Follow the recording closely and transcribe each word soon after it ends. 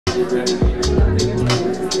Hey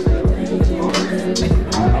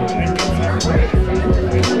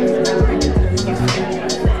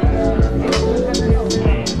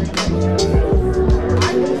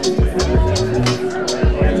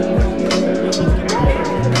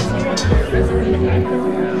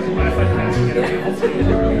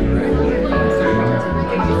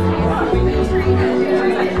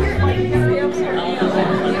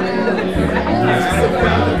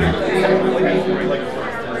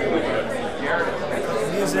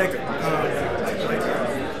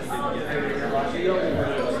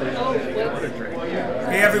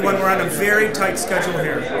everyone, we're on a very tight schedule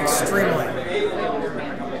here, extremely.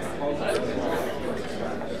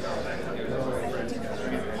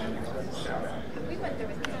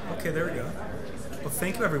 Okay, there we go. Well,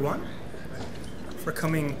 thank you everyone for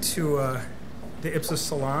coming to the Ipsos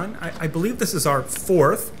Salon. I believe this is our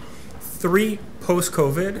fourth, 3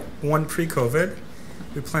 post-COVID, 1 pre-COVID.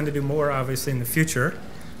 We plan to do more, obviously, in the future.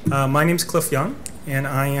 My name's Cliff Young, and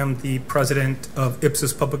I am the president of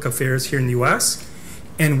Ipsos Public Affairs here in the U.S.,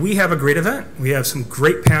 and we have a great event. We have some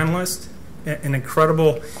great panelists, an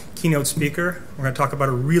incredible keynote speaker. We're going to talk about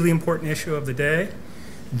a really important issue of the day,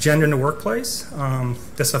 gender in the workplace.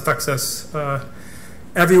 This affects us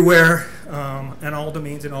everywhere, in all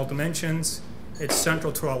domains and all dimensions. It's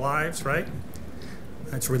central to our lives, right?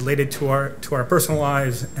 It's related to our personal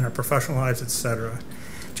lives and our professional lives, etc.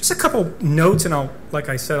 Just a couple notes, and like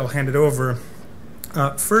I said, I'll hand it over.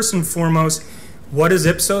 First and foremost, what is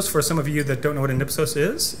Ipsos? For some of you that don't know what an Ipsos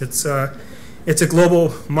is, it's a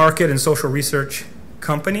global market and social research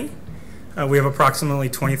company. We have approximately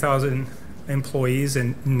 20,000 employees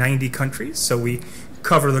in 90 countries, so we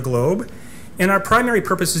cover the globe. And our primary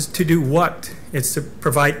purpose is to do what? It's to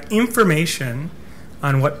provide information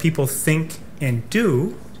on what people think and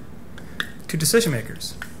do to decision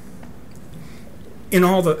makers. In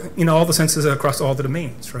all the senses across all the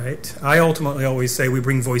domains, right? I ultimately always say we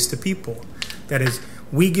bring voice to people. That is,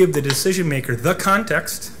 we give the decision maker the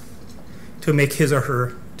context to make his or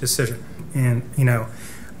her decision. And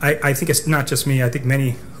I think it's not just me. I think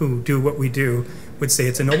many who do what we do would say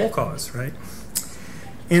it's a noble cause, right?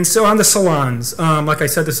 And so on the salons, like I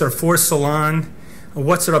said, this is our 4th salon.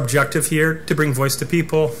 What's our objective here? To bring voice to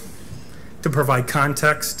people, to provide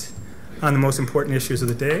context on the most important issues of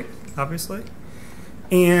the day, obviously.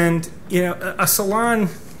 And a salon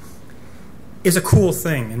is a cool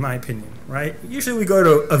thing, in my opinion, right? Usually we go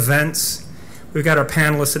to events. We've got our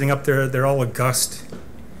panelists sitting up there. They're all august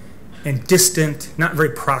and distant, not very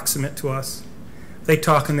proximate to us. They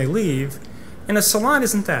talk and they leave. And a salon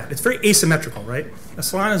isn't that. It's very asymmetrical, right? A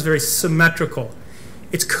salon is very symmetrical.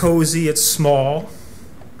 It's cozy. It's small.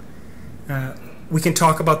 We can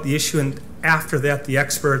talk about the issue, and after that, the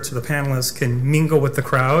experts or the panelists can mingle with the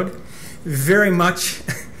crowd. Very much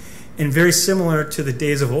and very similar to the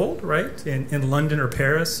days of old, right? In London or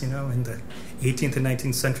Paris, in the 18th and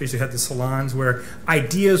 19th centuries, you had the salons where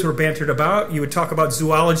ideas were bantered about. You would talk about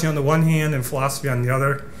zoology on the one hand and philosophy on the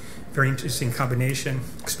other. Very interesting combination,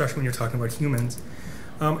 especially when you're talking about humans.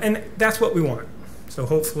 And that's what we want. So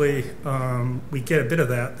hopefully we get a bit of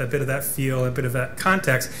that feel, a bit of that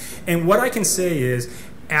context. And what I can say is,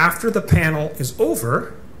 after the panel is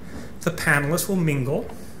over, the panelists will mingle,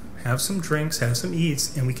 have some drinks, have some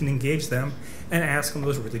eats, and we can engage them and ask them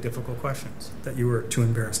those really difficult questions that you were too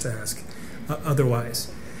embarrassed to ask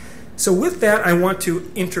otherwise. So with that, I want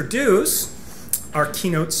to introduce our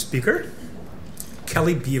keynote speaker,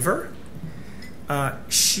 Kelly Beaver.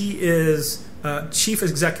 She is Chief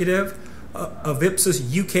Executive of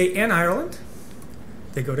Ipsos UK and Ireland.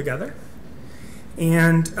 They go together.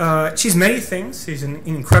 And she's many things. She's an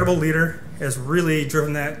incredible leader, has really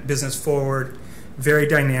driven that business forward, very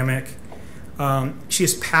dynamic. She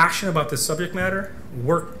is passionate about this subject matter,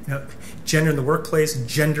 gender in the workplace,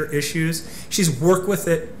 gender issues. She's worked with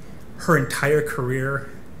it her entire career.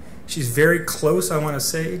 She's very close, I want to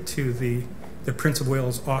say, to the Prince of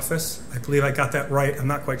Wales office. I believe I got that right. I'm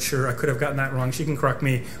not quite sure. I could have gotten that wrong. She can correct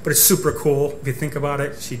me, but it's super cool if you think about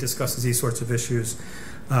it. She discusses these sorts of issues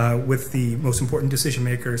with the most important decision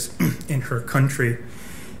makers in her country.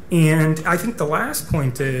 And I think the last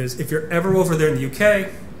point is, if you're ever over there in the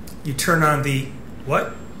UK, you turn on the,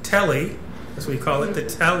 what? Telly. That's what we call it, the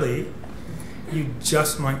telly. You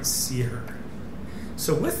just might see her.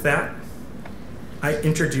 So with that, I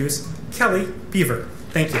introduce Kelly Beaver.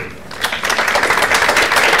 Thank you.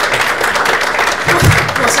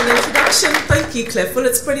 What an introduction. Thank you, Cliff. Well,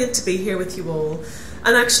 it's brilliant to be here with you all.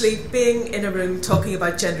 And actually, being in a room talking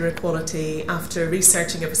about gender equality after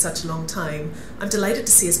researching it for such a long time, I'm delighted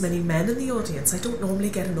to see as many men in the audience. I don't normally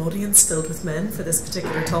get an audience filled with men for this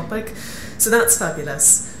particular topic, so that's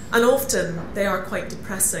fabulous. And often they are quite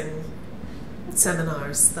depressing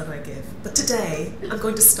seminars that I give. But today I'm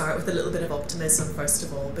going to start with a little bit of optimism first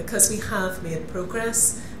of all, because we have made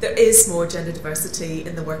progress. There is more gender diversity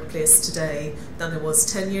in the workplace today than there was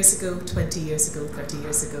 10 years ago, 20 years ago, 30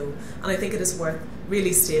 years ago. And I think it is worth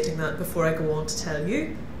really stating that before I go on to tell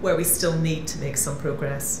you where we still need to make some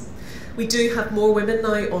progress. We do have more women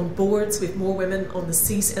now on boards, we have more women on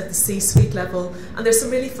the at the C-suite level, and there's some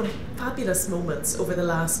really fabulous moments over the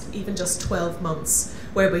last even just 12 months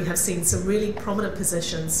where we have seen some really prominent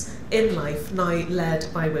positions in life now led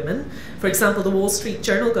by women. For example, the Wall Street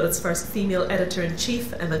Journal got its first female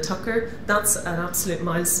editor-in-chief, Emma Tucker. That's an absolute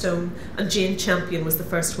milestone. And Jane Champion was the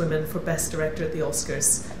first woman for Best Director at the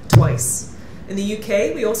Oscars, twice. In the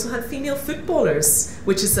UK, we also had female footballers,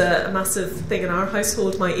 which is a massive thing in our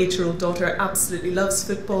household. My 8-year-old daughter absolutely loves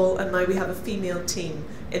football, and now we have a female team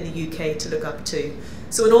in the UK to look up to.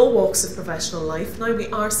 So in all walks of professional life, now we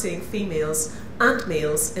are seeing females and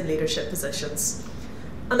males in leadership positions.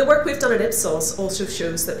 And the work we've done at Ipsos also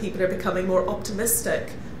shows that people are becoming more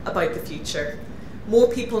optimistic about the future. More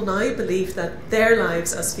people now believe that their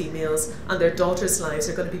lives as females and their daughters' lives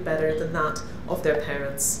are going to be better than that of their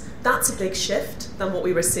parents. That's a big shift than what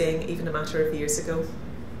we were seeing even a matter of years ago.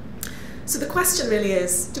 So the question really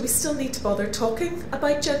is, do we still need to bother talking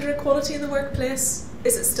about gender equality in the workplace?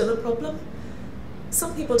 Is it still a problem?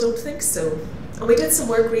 Some people don't think so. And we did some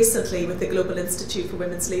work recently with the Global Institute for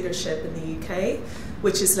Women's Leadership in the UK,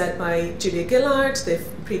 which is led by Julia Gillard, the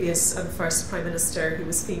previous and first Prime Minister who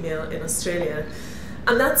was female in Australia.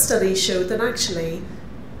 And that study showed that actually,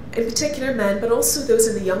 in particular men, but also those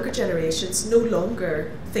in the younger generations, no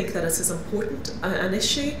longer think that it's as important an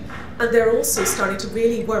issue. And they're also starting to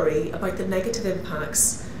really worry about the negative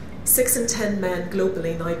impacts. 6 in 10 men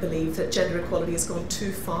globally now believe that gender equality has gone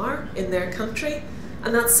too far in their country.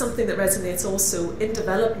 And that's something that resonates also in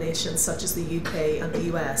developed nations such as the UK and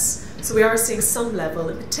the US. So we are seeing some level,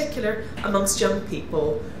 in particular amongst young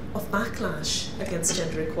people, of backlash against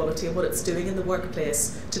gender equality and what it's doing in the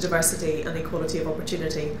workplace to diversity and equality of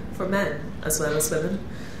opportunity for men as well as women.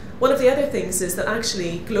 One of the other things is that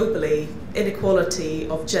actually globally inequality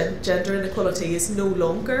of gender inequality is no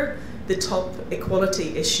longer the top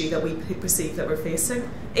equality issue that we perceive that we're facing.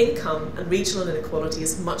 Income and regional inequality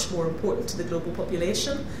is much more important to the global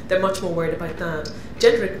population. They're much more worried about that.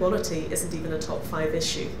 Gender equality isn't even a top 5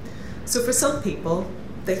 issue. So for some people,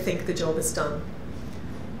 they think the job is done.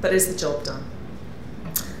 But is the job done?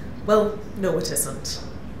 Well, no, it isn't.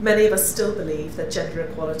 Many of us still believe that gender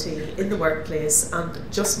equality in the workplace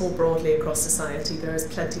and just more broadly across society, there is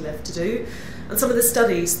plenty left to do. And some of the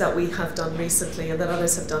studies that we have done recently and that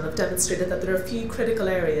others have done have demonstrated that there are a few critical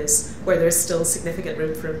areas where there is still significant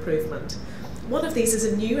room for improvement. One of these is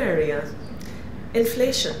a new area,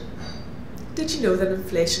 inflation. Did you know that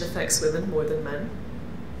inflation affects women more than men?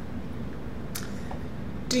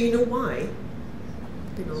 Do you know why?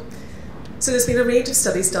 So there's been a range of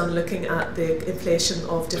studies done looking at the inflation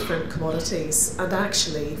of different commodities, and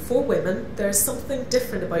actually for women there's something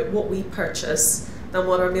different about what we purchase than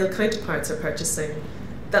what our male counterparts are purchasing.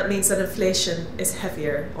 That means that inflation is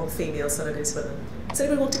heavier on females than it is women. Does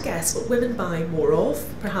anyone want to guess what women buy more of,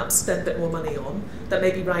 perhaps spend a bit more money on, that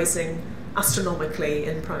may be rising astronomically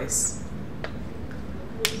in price?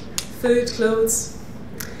 Food, clothes?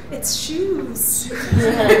 It's shoes.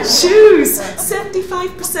 Shoes.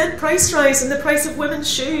 75% price rise in the price of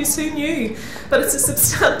women's shoes. Who knew? But it's a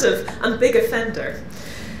substantive and big offender.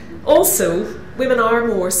 Also, women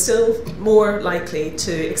are still more likely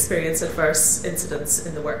to experience adverse incidents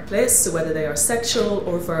in the workplace, so whether they are sexual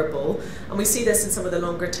or verbal. And we see this in some of the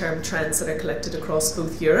longer term trends that are collected across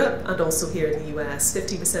both Europe and also here in the US.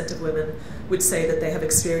 50% of women would say that they have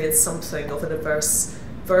experienced something of an adverse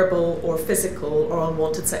verbal or physical or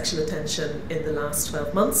unwanted sexual attention in the last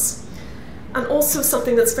 12 months. And also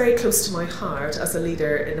something that's very close to my heart as a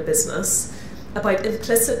leader in a business, about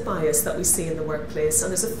implicit bias that we see in the workplace.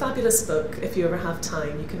 And there's a fabulous book, if you ever have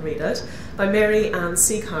time, you can read it, by Mary Ann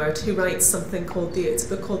Sieghart, who writes something called it's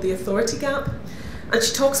a book called The Authority Gap. And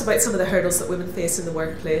she talks about some of the hurdles that women face in the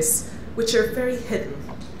workplace, which are very hidden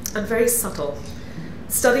and very subtle.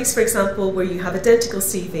 Studies, for example, where you have identical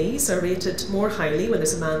CVs are rated more highly when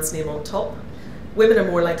there's a man's name on top. Women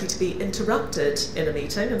are more likely to be interrupted in a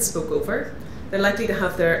meeting and spoke over. They're likely to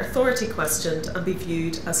have their authority questioned and be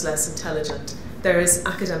viewed as less intelligent. There is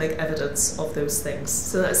academic evidence of those things,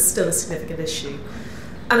 so that is still a significant issue.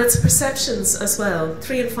 And it's perceptions as well.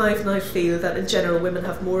 3 in 5 now feel that in general women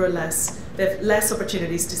have they have less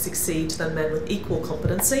opportunities to succeed than men with equal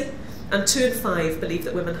competency. And 2 in 5 believe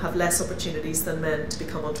that women have less opportunities than men to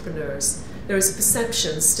become entrepreneurs. there is a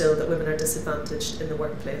perception still that women are disadvantaged in the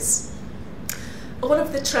workplace. One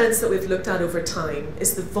of the trends that we've looked at over time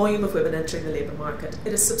is the volume of women entering the labour market.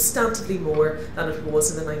 It is substantively more than it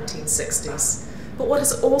was in the 1960s. But what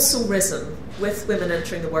has also risen with women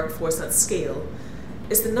entering the workforce at scale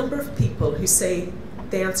is the number of people who say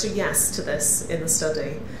they answer yes to this in the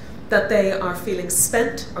study, that they are feeling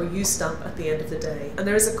spent or used up at the end of the day. And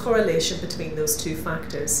there is a correlation between those two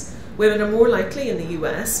factors. Women are more likely in the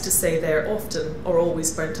US to say they're often or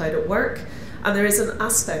always burnt out at work, and there is an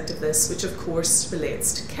aspect of this which of course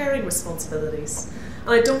relates to caring responsibilities.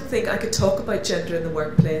 And I don't think I could talk about gender in the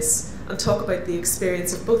workplace and talk about the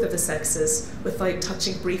experience of both of the sexes without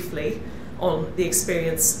touching briefly on the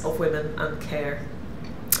experience of women and care.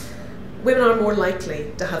 Women are more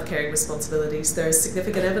likely to have caring responsibilities. There is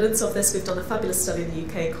significant evidence of this. We've done a fabulous study in the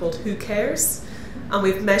UK called Who Cares? And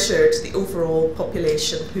we've measured the overall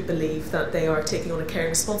population who believe that they are taking on a caring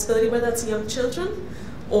responsibility, whether that's young children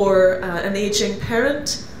or an ageing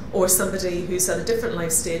parent or somebody who's at a different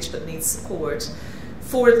life stage but needs support.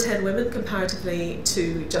 4 in 10 women, comparatively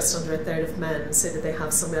to just under a third of men, say that they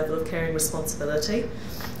have some level of caring responsibility.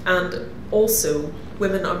 And also,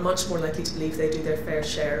 women are much more likely to believe they do their fair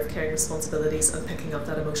share of caring responsibilities and picking up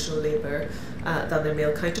that emotional labour than their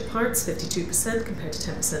male counterparts, 52% compared to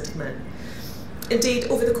 10% of men. Indeed,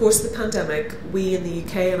 over the course of the pandemic, we in the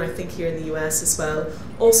UK, and I think here in the US as well,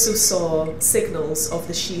 also saw signals of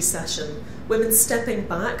the she session. Women stepping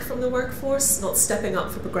back from the workforce, not stepping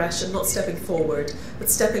up for progression, not stepping forward, but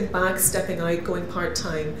stepping back, stepping out, going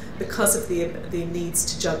part-time because of the needs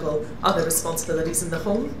to juggle other responsibilities in the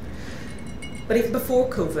home. But even before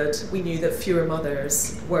COVID, we knew that fewer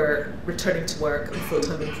mothers were returning to work and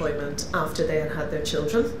full-time employment after they had had their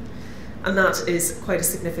children. And that is quite a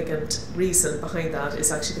significant reason behind that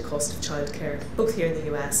is actually the cost of childcare, both here in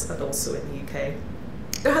the US and also in the UK.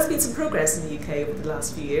 There has been some progress in the UK over the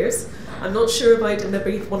last few years. I'm not sure about, and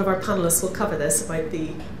maybe one of our panellists will cover this, about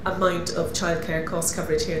the amount of childcare cost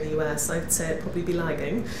coverage here in the US. I'd say it'd probably be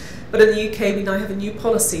lagging. But in the UK, we now have a new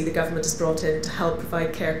policy the government has brought in to help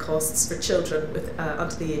provide care costs for children with,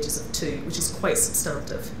 under the ages of 2, which is quite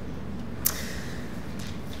substantive.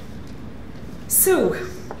 So,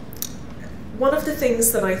 one of the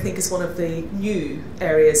things that I think is one of the new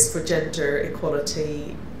areas for gender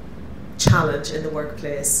equality challenge in the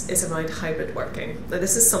workplace is around hybrid working. Now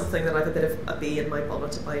this is something that I have a bit of a bee in my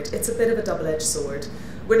bonnet about. It's a bit of a double-edged sword.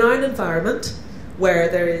 We're now in an environment where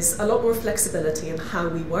there is a lot more flexibility in how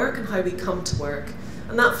we work and how we come to work.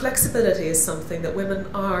 And that flexibility is something that women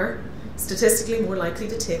are statistically more likely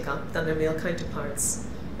to take up than their male counterparts.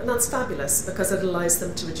 And that's fabulous because it allows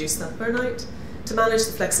them to reduce that burnout, to manage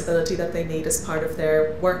the flexibility that they need as part of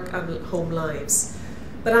their work and home lives.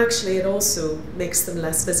 But actually it also makes them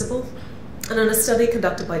less visible. And in a study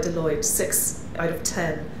conducted by Deloitte, 6 out of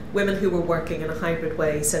 10 women who were working in a hybrid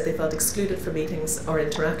way said they felt excluded from meetings or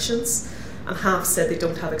interactions, and half said they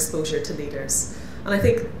don't have exposure to leaders. And I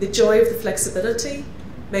think the joy of the flexibility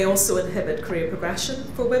may also inhibit career progression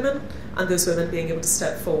for women, and those women being able to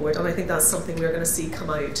step forward. And I think that's something we're going to see come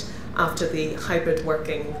out after the hybrid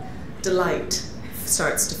working delight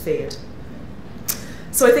starts to fade.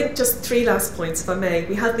 So I think just 3 last points, if I may.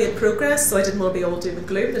 We have made progress, so I didn't want to be all doom and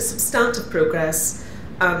gloom. There's substantive progress,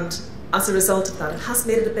 and as a result of that, it has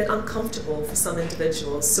made it a bit uncomfortable for some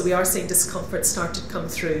individuals. So we are seeing discomfort start to come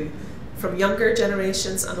through from younger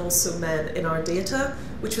generations and also men in our data,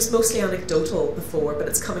 which was mostly anecdotal before, but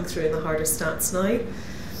it's coming through in the harder stats now.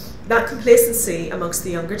 That complacency amongst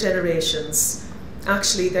the younger generations,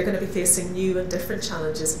 actually they're going to be facing new and different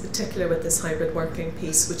challenges, in particular with this hybrid working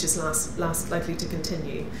piece, which is last likely to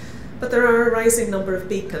continue. But there are a rising number of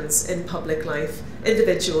beacons in public life,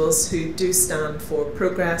 individuals who do stand for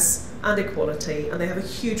progress and equality, and they have a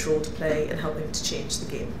huge role to play in helping to change the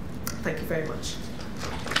game. Thank you very much.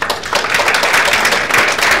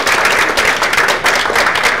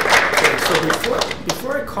 Okay, so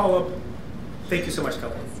before I call up, thank you so much,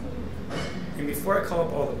 Kelly. And before I call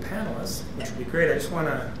up all the panelists, which would be great, I just want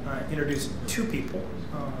to introduce 2 people.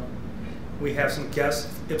 We have some guests,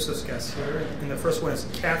 Ipsos guests here, and the first one is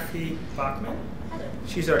Kathy Bachman.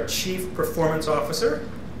 She's our Chief Performance Officer.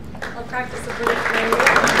 I'll practice the British language.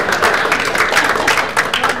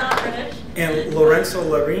 I'm not British. And Lorenzo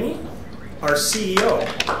Larini, our CEO.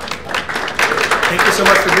 Thank you so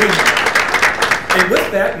much for being here. And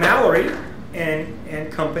with that, Mallory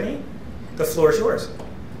and company, the floor is yours.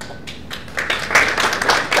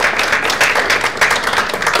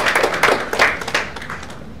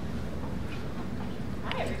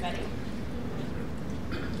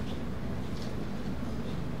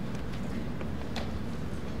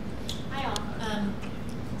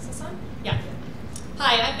 Is this on? Yeah.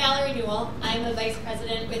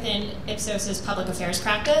 within Ipsos's public affairs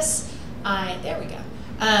practice. There we go.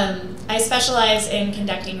 I specialize in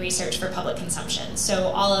conducting research for public consumption. So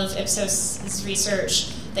all of Ipsos's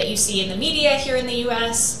research that you see in the media here in the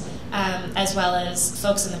US, as well as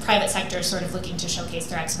folks in the private sector sort of looking to showcase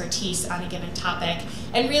their expertise on a given topic,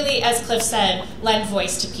 and really, as Cliff said, lend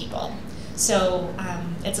voice to people. So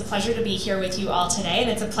it's a pleasure to be here with you all today, and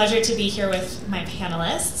it's a pleasure to be here with my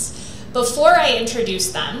panelists. Before I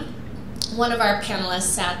introduce them, one of our panelists,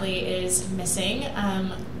 sadly, is missing.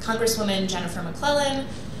 Congresswoman Jennifer McClellan.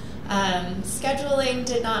 Scheduling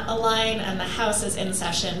did not align, and the House is in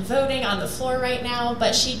session voting on the floor right now,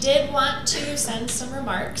 but she did want to send some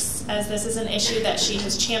remarks, as this is an issue that she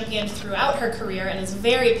has championed throughout her career and is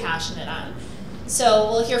very passionate on.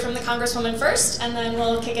 So we'll hear from the Congresswoman first, and then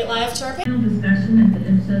we'll kick it live to our panel. Discussion at the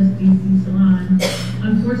Ipsos DC Salon.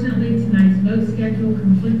 Unfortunately, tonight's vote schedule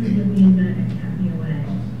conflicted with the event and kept me away.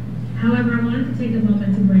 However, I wanted to take a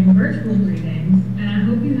moment to bring virtual greetings, and I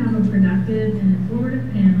hope you have a productive and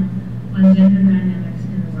informative panel on gender dynamics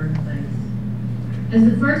in the workplace. As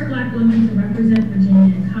the first Black woman to represent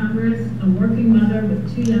Virginia in Congress, a working mother with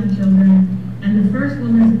 2 young children, and the first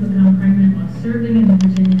woman to become pregnant while serving in the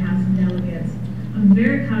Virginia House of Delegates, I'm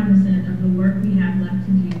very cognizant of the work we have left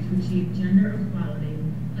to do to achieve gender equality,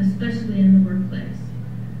 especially in the workplace.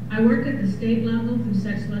 I work at the state level through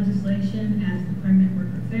such legislation as the Pregnant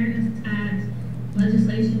Worker Fairness Act,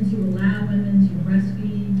 legislation to allow women to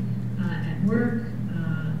breastfeed at work,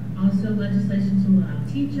 also legislation to allow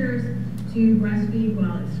teachers to breastfeed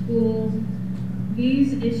while at school.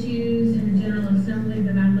 These issues in the General Assembly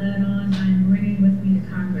that I led on, I am bringing with me to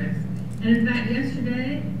Congress. And in fact,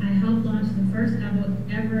 yesterday, I helped launch the first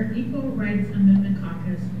ever Equal Rights Amendment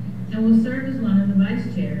Caucus and will serve as one of the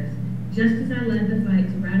vice chairs, just as I led the fight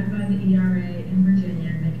to ratify the ERA in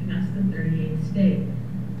Virginia, making us the 38th state.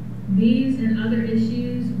 These and other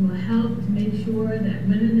issues will help to make sure that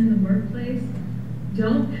women in the workplace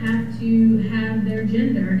don't have to have their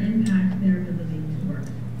gender impact their ability to work.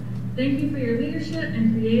 Thank you for your leadership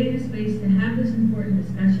and creating a space to have this important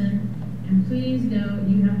discussion. And please know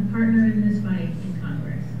you have a partner in this fight in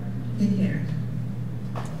Congress. Take care.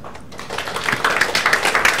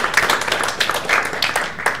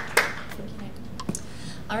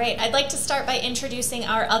 All right, I'd like to start by introducing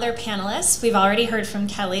our other panelists. We've already heard from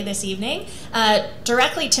Kelly this evening.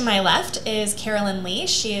 Directly to my left is Carolyn Lee.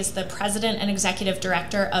 She is the President and Executive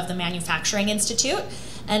Director of the Manufacturing Institute.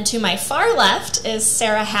 And to my far left is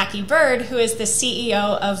Sarah Hackey-Bird, who is the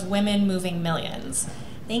CEO of Women Moving Millions.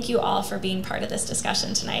 Thank you all for being part of this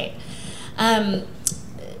discussion tonight.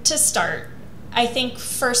 To start, I think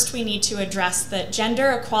first we need to address that gender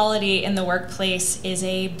equality in the workplace is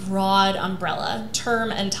a broad umbrella term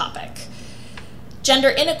and topic. Gender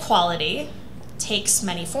inequality takes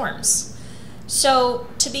many forms. So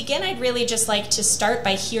to begin, I'd really just like to start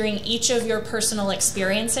by hearing each of your personal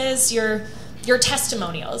experiences, your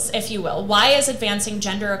testimonials, if you will. Why is advancing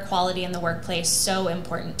gender equality in the workplace so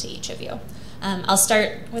important to each of you? I'll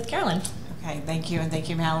start with Carolyn. Okay, thank you, and thank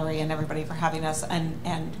you, Mallory, and everybody for having us,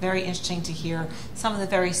 and very interesting to hear some of the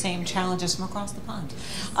very same challenges from across the pond.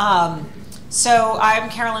 So I'm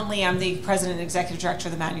Carolyn Lee. I'm the President and Executive Director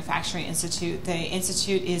of the Manufacturing Institute. The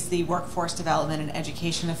Institute is the workforce development and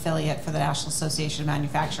education affiliate for the National Association of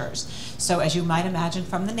Manufacturers. So as you might imagine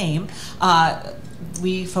from the name,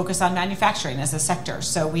 we focus on manufacturing as a sector.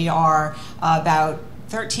 So we are about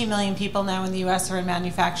 13 million people now in the U.S. are in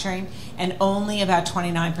manufacturing, and only about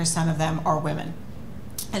 29% of them are women.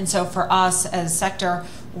 And so for us as a sector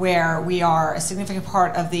where we are a significant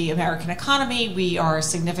part of the American economy, we are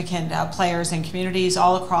significant players in communities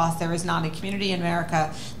all across. There is not a community in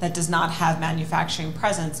America that does not have manufacturing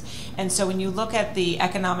presence. And so when you look at the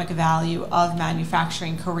economic value of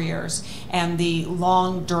manufacturing careers and the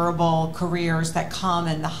long, durable careers that come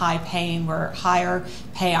and the high paying, we're higher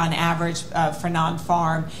pay on average for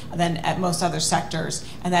non-farm than at most other sectors,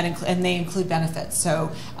 and they include benefits, so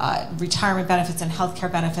retirement benefits and healthcare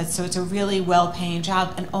benefits. So it's a really well-paying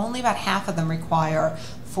job, and only about half of them require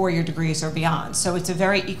 4-year degrees or beyond. So it's a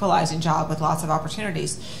very equalizing job with lots of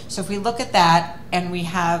opportunities. So if we look at that, and we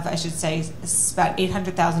have, I should say, about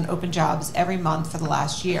 800,000 open jobs every month for the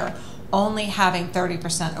last year, only having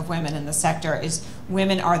 30% of women in the sector is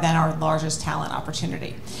women are then our largest talent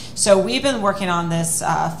opportunity. So we've been working on this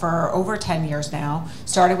for over 10 years now.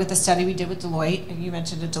 Started with the study we did with Deloitte. You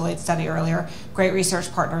mentioned a Deloitte study earlier. Great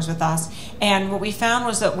research partners with us. And what we found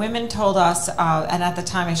was that women told us, and at the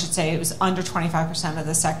time I should say it was under 25% of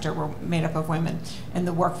the sector were made up of women in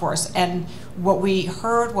the workforce. And what we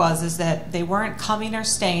heard is that they weren't coming or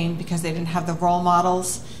staying because they didn't have the role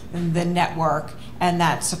models and the network and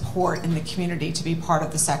that support in the community to be part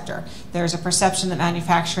of the sector. There's a perception that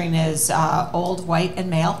manufacturing is old, white, and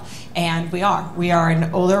male, and we are. We are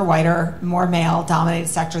an older, whiter, more male-dominated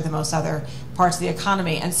sector than most other parts of the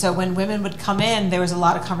economy. And so when women would come in, there was a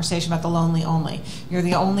lot of conversation about the lonely only. You're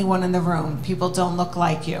the only one in the room. People don't look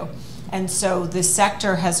like you. And so this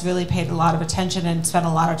sector has really paid a lot of attention and spent a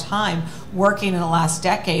lot of time working in the last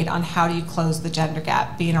decade on how do you close the gender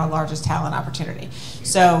gap, being our largest talent opportunity.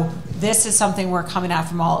 So this is something we're coming at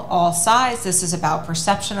from all sides. This is about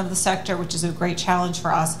perception of the sector, which is a great challenge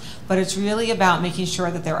for us, but it's really about making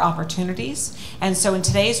sure that there are opportunities. And so in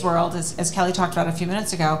today's world, as Kelly talked about a few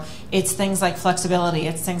minutes ago, it's things like flexibility,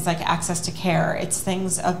 it's things like access to care, it's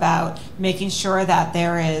things about making sure that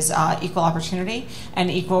there is equal opportunity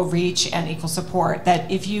and equal reach and equal support, that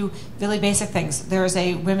if you, really basic things, there is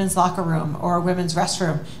a women's locker room or a women's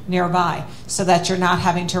restroom nearby so that you're not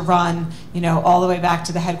having to run, all the way back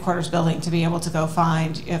to the headquarters building to be able to go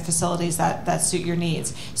find facilities that suit your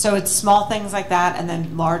needs. So it's small things like that and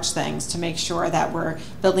then large things to make sure that we're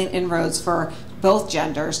building inroads for both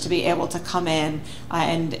genders to be able to come in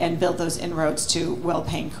and build those inroads to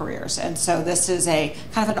well-paying careers. And so this is a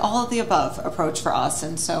kind of an all-of-the-above approach for us,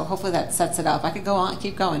 and so hopefully that sets it up. I could go on,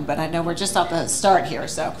 keep going, but I know we're just at the start here,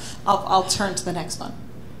 so I'll turn to the next one.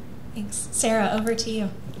 Thanks. Sarah, over to you.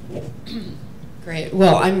 Great.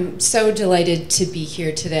 Well, I'm so delighted to be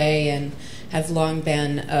here today and have long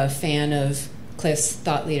been a fan of Cliff's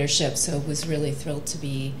thought leadership, so was really thrilled to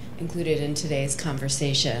be included in today's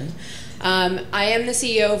conversation. I am the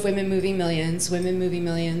CEO of Women Moving Millions. Women Moving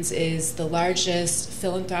Millions is the largest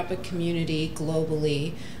philanthropic community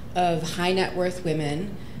globally of high net worth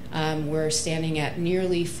women. We're standing at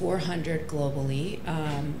nearly 400 globally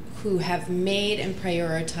who have made and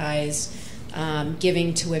prioritized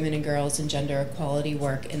giving to women and girls and gender equality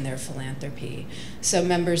work in their philanthropy. So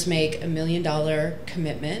members make $1 million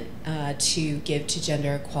commitment to give to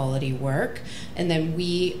gender equality work, and then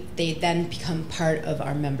they then become part of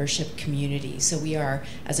our membership community. So we are,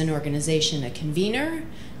 as an organization, a convener,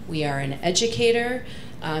 we are an educator,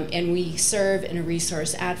 and we serve in a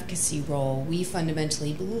resource advocacy role. We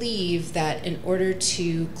fundamentally believe that in order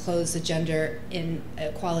to close the gender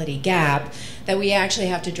inequality gap, that we actually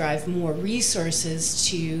have to drive more resources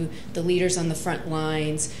to the leaders on the front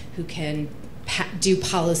lines who can do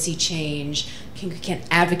policy change, can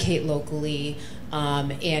advocate locally,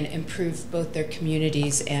 and improve both their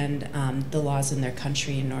communities and the laws in their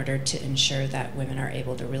country in order to ensure that women are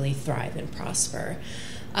able to really thrive and prosper.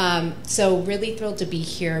 So really thrilled to be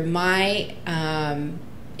here.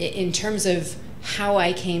 In terms of how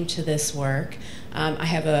I came to this work, I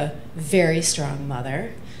have a very strong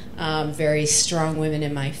mother, very strong women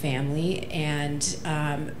in my family,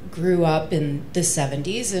 and grew up in the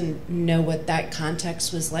 70s and know what that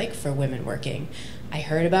context was like for women working. I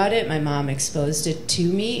heard about it. My mom exposed it to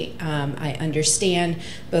me. I understand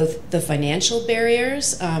both the financial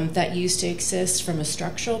barriers that used to exist from a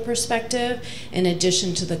structural perspective, in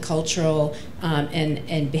addition to the cultural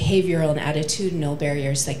and behavioral and attitudinal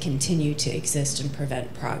barriers that continue to exist and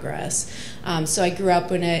prevent progress. So I grew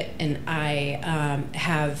up in it, and I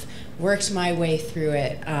have worked my way through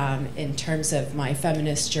it in terms of my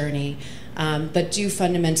feminist journey, but do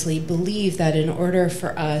fundamentally believe that in order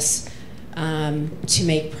for us to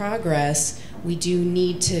make progress, we do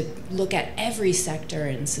need to look at every sector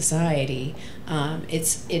in society.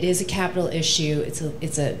 It is a capital issue.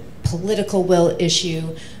 It's a political will issue,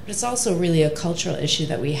 but it's also really a cultural issue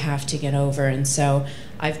that we have to get over. And so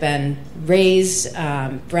I've been raised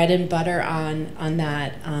bread and butter on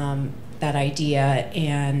that idea,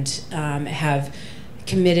 and have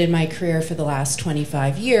committed my career for the last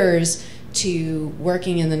 25 years to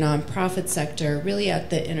working in the nonprofit sector, really at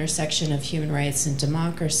the intersection of human rights and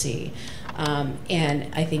democracy.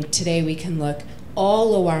 And I think today we can look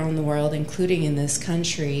all around the world, including in this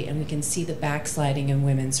country, and we can see the backsliding in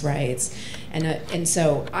women's rights. And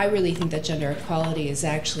so I really think that gender equality is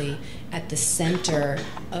actually at the center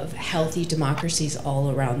of healthy democracies all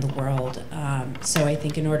around the world. So I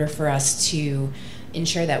think in order for us to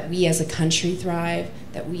ensure that we as a country thrive,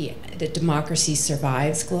 that democracy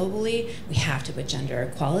survives globally, we have to put gender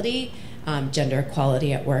equality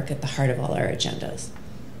at work at the heart of all our agendas.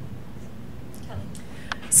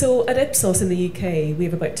 So at Ipsos in the UK, we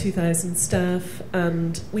have about 2,000 staff,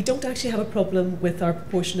 and we don't actually have a problem with our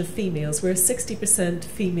proportion of females. We're a 60%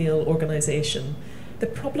 female organisation. The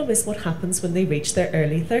problem is what happens when they reach their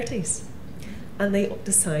early 30s and they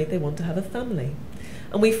decide they want to have a family.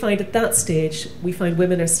 And we find at that stage,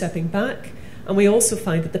 women are stepping back, And we also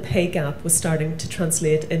find that the pay gap was starting to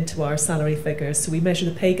translate into our salary figures. So we measure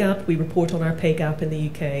the pay gap, we report on our pay gap in the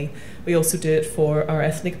UK. We also do it for our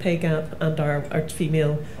ethnic pay gap and our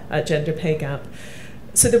female gender pay gap.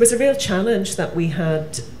 So there was a real challenge that we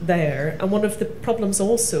had there. And one of the problems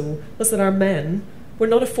also was that our men were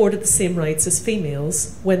not afforded the same rights as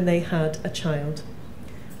females when they had a child.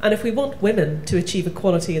 And if we want women to achieve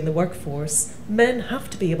equality in the workforce, men have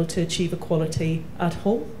to be able to achieve equality at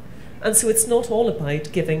home. And so it's not all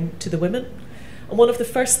about giving to the women. And one of the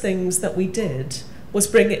first things that we did was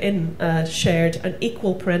bring in shared and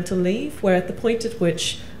equal parental leave, where at the point at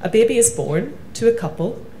which a baby is born to a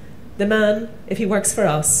couple, the man, if he works for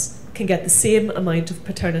us, can get the same amount of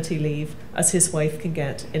paternity leave as his wife can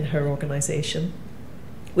get in her organisation,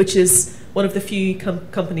 which is one of the few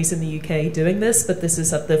companies in the UK doing this, but this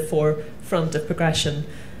is at the forefront of progression.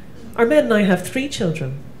 Our men now have 3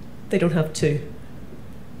 children. They don't have 2.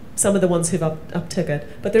 Some of the ones who've uptook it.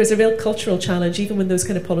 But there's a real cultural challenge, even when those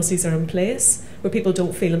kind of policies are in place, where people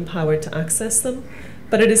don't feel empowered to access them.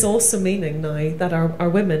 But it is also meaning now that our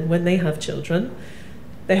women, when they have children,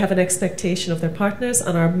 they have an expectation of their partners,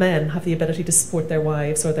 and our men have the ability to support their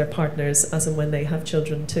wives or their partners as and when they have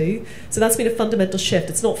children too. So that's been a fundamental shift.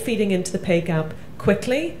 It's not feeding into the pay gap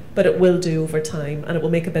quickly, but it will do over time, and it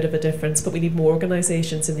will make a bit of a difference. But we need more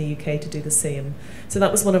organisations in the UK to do the same. So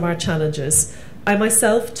that was one of our challenges. I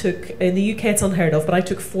myself took, in the UK it's unheard of, but I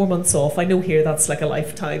took 4 months off. I know here that's like a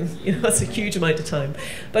lifetime, that's a huge amount of time.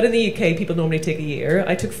 But in the UK people normally take a year.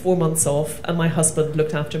 I took 4 months off, and my husband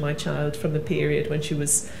looked after my child from the period when she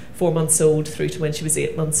was 4 months old through to when she was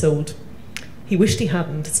 8 months old. He wished he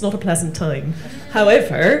hadn't. It's not a pleasant time.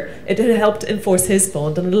 However, it had helped enforce his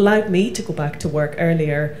bond, and it allowed me to go back to work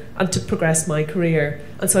earlier and to progress my career.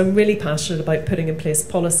 And so I'm really passionate about putting in place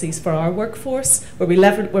policies for our workforce where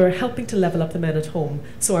we're helping to level up the men at home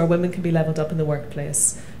so our women can be levelled up in the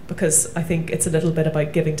workplace. Because I think it's a little bit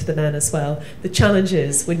about giving to the men as well. The challenge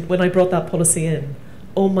is, when I brought that policy in,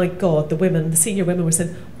 oh my God, the senior women were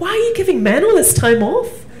saying, why are you giving men all this time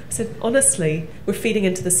off? I said, honestly, we're feeding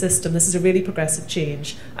into the system. This is a really progressive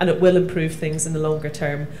change, and it will improve things in the longer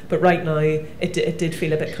term. But right now, it did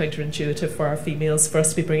feel a bit counterintuitive for our females, for us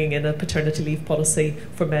to be bringing in a paternity leave policy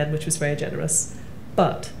for men, which was very generous.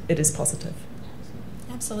 But it is positive.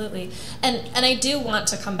 Absolutely. And I do want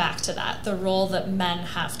to come back to that, the role that men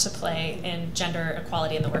have to play in gender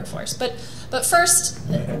equality in the workforce. But first,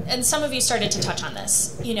 and some of you started to touch on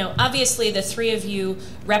this, obviously the 3 of you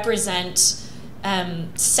represent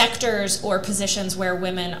sectors or positions where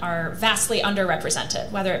women are vastly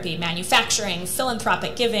underrepresented, whether it be manufacturing,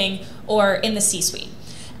 philanthropic giving, or in the C-suite.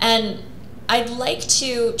 And I'd like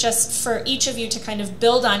to, just for each of you to kind of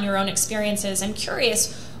build on your own experiences, I'm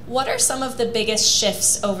curious, what are some of the biggest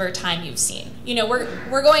shifts over time you've seen?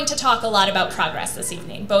 We're going to talk a lot about progress this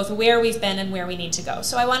evening, both where we've been and where we need to go.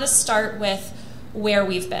 So I want to start with where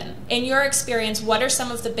we've been. In your experience, what are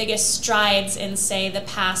some of the biggest strides in, say, the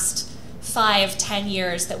past 5-10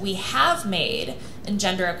 years that we have made in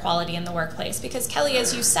gender equality in the workplace? Because Kelly,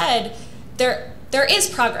 as you said, there is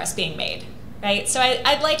progress being made, right? So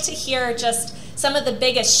I'd like to hear just some of the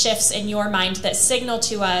biggest shifts in your mind that signal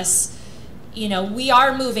to us, we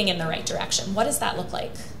are moving in the right direction. What does that look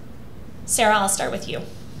like? Sarah, I'll start with you.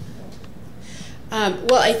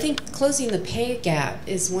 Well, I think closing the pay gap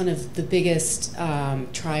is one of the biggest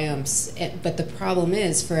triumphs, but the problem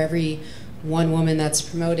is for every one woman that's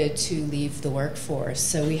promoted to leave the workforce.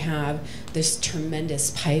 So we have this tremendous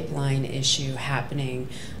pipeline issue happening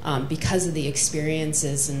because of the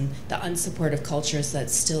experiences and the unsupportive cultures that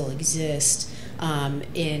still exist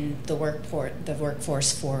in the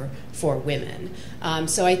workforce for women.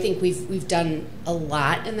 So I think we've done a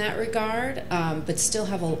lot in that regard, but still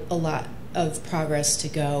have a lot of progress to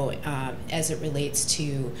go as it relates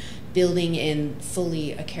to building in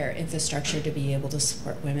fully a care infrastructure to be able to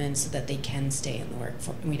support women so that they can stay in the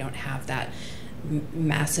workforce and we don't have that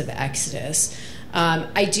massive exodus.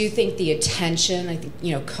 I do think the attention, I think,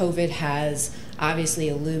 COVID has obviously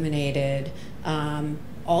illuminated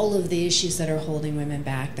all of the issues that are holding women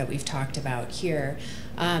back that we've talked about here.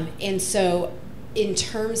 And so in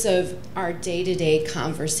terms of our day-to-day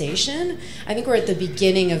conversation, I think we're at the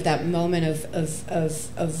beginning of that moment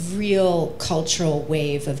of real cultural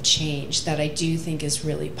wave of change that I do think is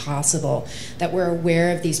really possible, that we're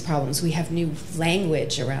aware of these problems. We have new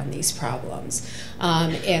language around these problems.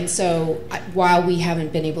 And so while we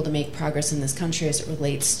haven't been able to make progress in this country as it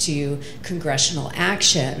relates to congressional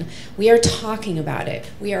action, we are talking about it.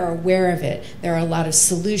 We are aware of it. There are a lot of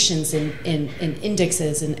solutions and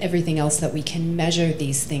indexes and everything else that we can measure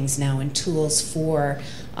these things now and tools for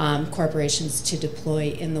corporations to deploy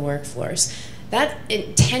in the workforce.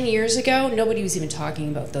 10 years ago, nobody was even talking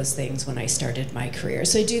about those things when I started my career.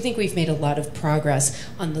 So I do think we've made a lot of progress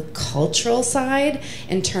on the cultural side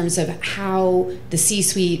in terms of how the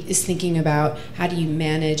C-suite is thinking about how do you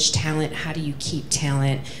manage talent, how do you keep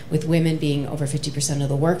talent, with women being over 50% of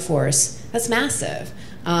the workforce. That's massive.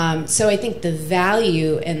 So I think the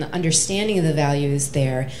value and the understanding of the value is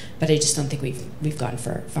there, but I just don't think we've gone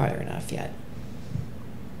far enough yet.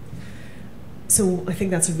 So I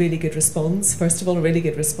think that's a really good response. First of all, a really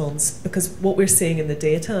good response, because what we're seeing in the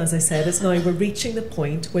data, as I said, is now we're reaching the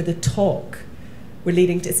point where the talk,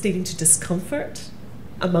 it's leading to discomfort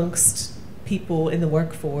amongst people in the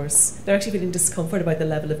workforce. They're actually feeling discomfort about the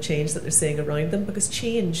level of change that they're seeing around them, because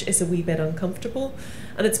change is a wee bit uncomfortable.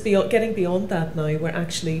 And it's getting beyond that now, where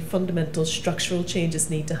actually fundamental structural changes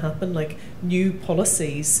need to happen, like new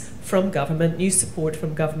policies from government, new support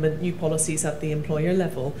from government, new policies at the employer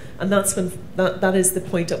level. And that's when that is the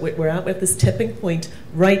point at which we're at. We have this tipping point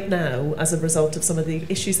right now as a result of some of the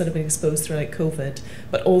issues that have been exposed throughout COVID,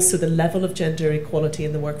 but also the level of gender equality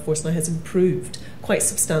in the workforce now has improved quite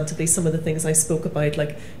substantively. Some of the things I spoke about,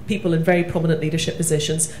 like people in very prominent leadership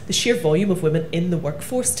positions, the sheer volume of women in the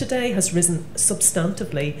workforce today has risen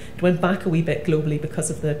substantively. It went back a wee bit globally because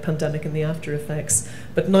of the pandemic and the after effects,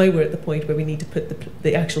 but now we're at the point where we need to put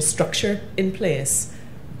the actual structure in place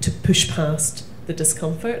to push past the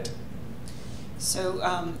discomfort. So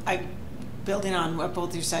I building on what both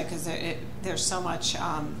of you said, because there's so much,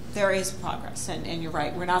 there is progress, and you're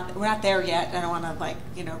right. We're not there yet. I don't want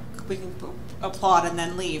to we can applaud and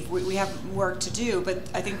then leave. We have work to do, but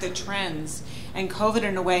I think the trends and COVID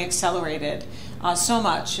in a way accelerated so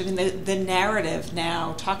much. I mean, the narrative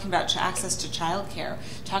now, talking about access to childcare,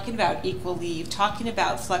 talking about equal leave, talking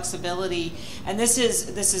about flexibility, and this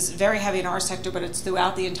is very heavy in our sector, but it's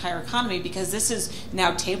throughout the entire economy, because this is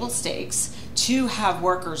now table stakes to have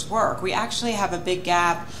workers work. We actually have a big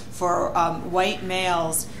gap for white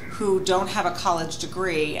males who don't have a college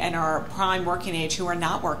degree and are prime working age, who are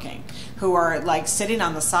not working, who are like sitting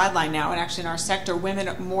on the sideline now. And actually in our sector,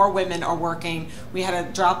 more women are working. We had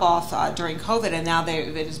a drop off during COVID, and now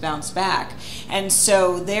it has bounced back. And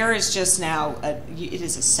so there is just now, it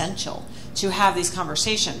is essential to have these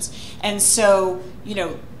conversations. And so,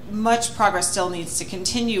 much progress still needs to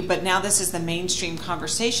continue, but now this is the mainstream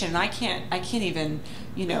conversation, and I can't even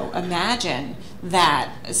imagine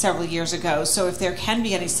that several years ago. So if there can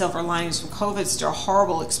be any silver linings from COVID, it's still a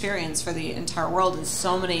horrible experience for the entire world and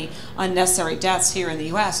so many unnecessary deaths here in the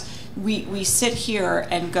U.S. We sit here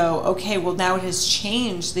and go, okay, well now it has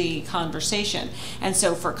changed the conversation. And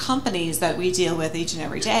so for companies that we deal with each and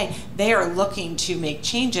every day, they are looking to make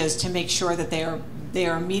changes to make sure that they are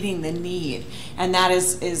meeting the need, and that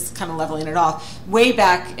is kind of leveling it off. Way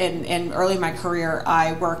back in early in my career,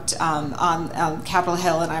 I worked on Capitol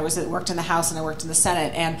Hill, and I worked in the House and I worked in the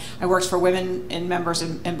Senate, and I worked for women and members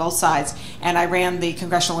in both sides, and I ran the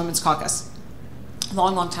Congressional Women's Caucus.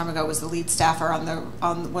 Long time ago, was the lead staffer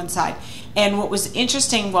on one side. And what was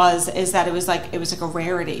interesting is that it was like a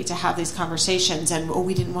rarity to have these conversations, and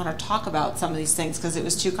we didn't want to talk about some of these things because it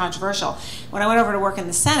was too controversial. When I went over to work in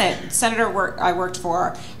the Senate, the senator I worked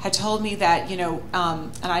for had told me that,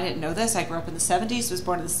 and I didn't know this, I grew up in the 70s, was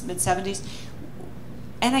born in the mid-70s,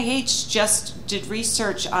 NIH just did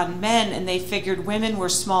research on men, and they figured women were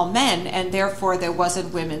small men, and therefore there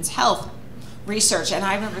wasn't women's health research. And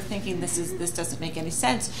I remember thinking, this doesn't make any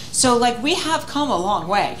sense. So we have come a long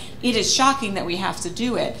way. It is shocking that we have to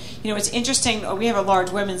do it. It's interesting, we have a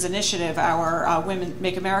large women's initiative, our Women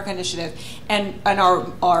Make America initiative, and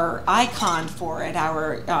our icon for it,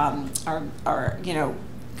 our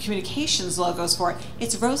communications logos for it,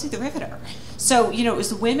 it's Rosie the Riveter. So, it was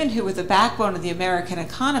the women who were the backbone of the American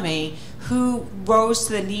economy who rose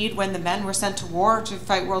to the need when the men were sent to war to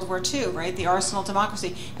fight World War II, right? The arsenal of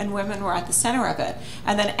democracy, and women were at the center of it.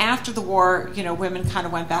 And then after the war, women kind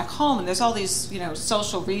of went back home, and there's all these,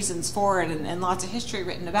 social reasons for it, and lots of history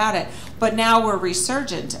written about it. But now we're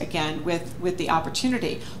resurgent again with the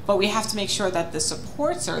opportunity. But we have to make sure that the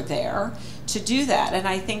supports are there to do that. And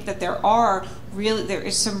I think that there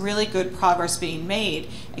is some really good progress being made,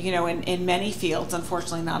 in many fields,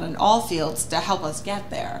 unfortunately not in all fields, to help us get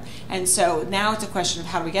there. And so now it's a question of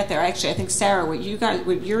how do we get there. Actually, I think, Sarah, what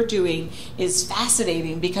you're doing is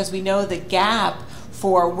fascinating, because we know the gap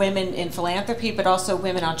for women in philanthropy, but also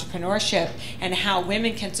women entrepreneurship, and how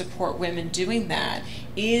women can support women doing that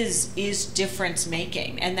is difference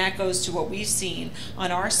making. And that goes to what we've seen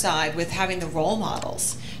on our side with having the role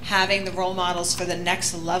models for the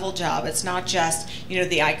next level job. It's not just,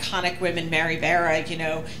 the iconic women, Mary Barra,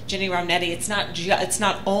 Ginny Romnetti. It's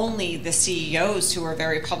not only the CEOs who are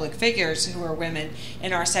very public figures who are women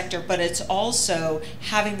in our sector, but it's also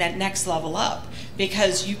having that next level up,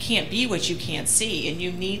 because you can't be what you can't see, and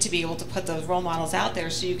you need to be able to put those role models out there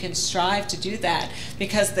so you can strive to do that,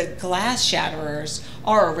 because the glass shatterers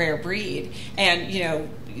are a rare breed. And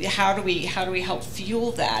how do we help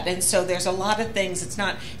fuel that? And so there's a lot of things. It's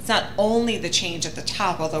not only the change at the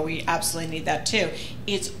top, although we absolutely need that too.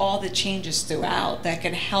 It's all the changes throughout that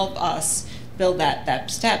can help us build that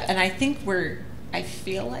step. And I think I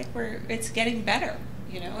feel like it's getting better.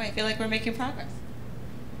 I feel like we're making progress.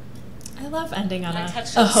 I love ending on a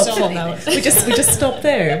hopeful so note. we just stopped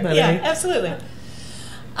there, Melanie. Yeah, absolutely.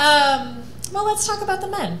 Well, let's talk about the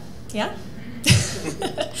men. Yeah?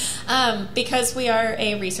 Because we are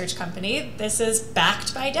a research company, this is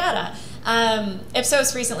backed by data.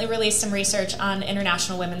 Ipsos recently released some research on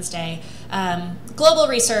International Women's Day. Global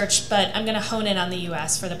research, but I'm going to hone in on the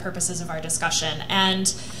U.S. for the purposes of our discussion.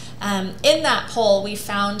 And in that poll, we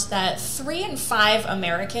found that 3 in 5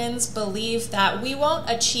 Americans believe that we won't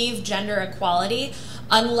achieve gender equality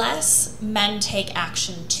unless men take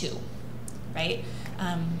action too, right?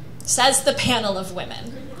 Says the panel of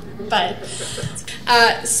women. But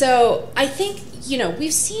so I think,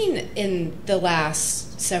 we've seen in the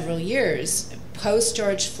last several years, post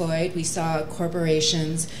George Floyd, we saw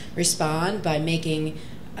corporations respond by making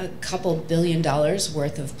a couple $1 billion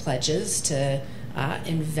worth of pledges to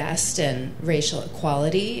invest in racial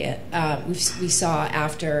equality. We saw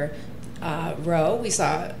after Roe, we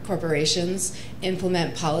saw corporations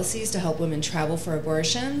implement policies to help women travel for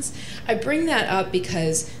abortions. I bring that up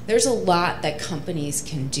because there's a lot that companies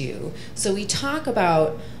can do. So we talk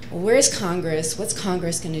about, where's Congress? What's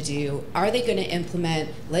Congress going to do? Are they going to implement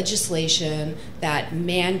legislation that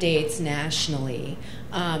mandates nationally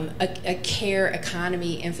a care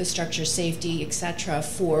economy, infrastructure, safety, etc.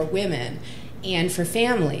 for women and for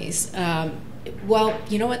families? Well,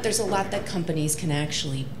 you know what? There's a lot that companies can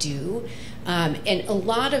actually do. And a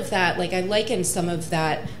lot of that, I liken some of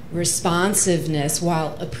that responsiveness,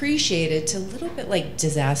 while appreciated, to a little bit like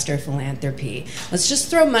disaster philanthropy. Let's just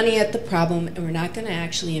throw money at the problem, and we're not going to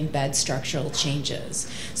actually embed structural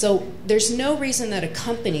changes. So there's no reason that a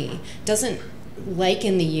company doesn't, like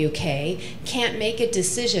in the UK, can't make a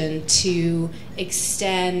decision to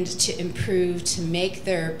extend, to improve, to make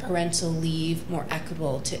their parental leave more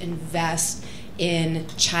equitable, to invest in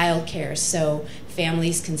childcare so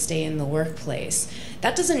families can stay in the workplace.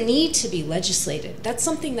 That doesn't need to be legislated. That's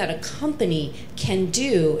something that a company can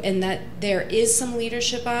do, and that there is some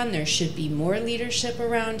leadership on. There should be more leadership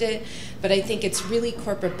around it. But I think it's really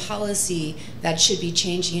corporate policy that should be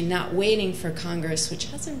changing, and not waiting for Congress, which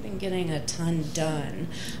hasn't been getting a ton done.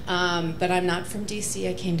 But I'm not from DC.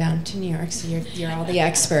 I came down to New York, so you're all the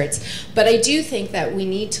experts. But I do think that we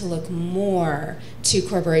need to look more to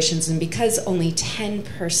corporations, and because only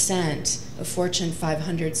 10% of Fortune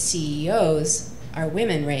 500 CEOs are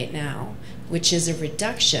women right now, which is a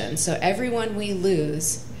reduction. So everyone we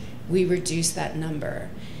lose, we reduce that number.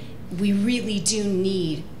 We really do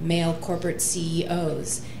need male corporate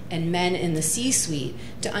CEOs and men in the C-suite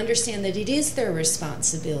to understand that it is their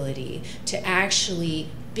responsibility to actually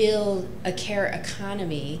build a care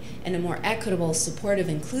economy and a more equitable, supportive,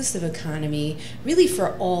 inclusive economy, really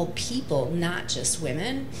for all people, not just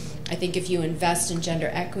women. I think if you invest in gender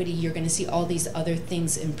equity, you're going to see all these other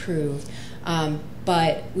things improve.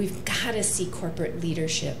 But we've got to see corporate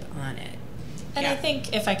leadership on it. And I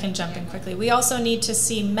think, if I can jump in quickly, we also need to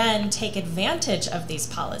see men take advantage of these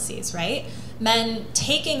policies, right? Men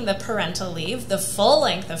taking the parental leave, the full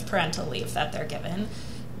length of parental leave that they're given,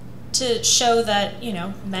 to show that,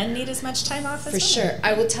 men need as much time off as women. For sure.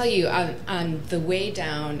 I will tell you, on the way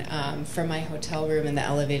down from my hotel room in the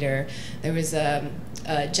elevator, there was a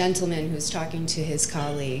gentleman who was talking to his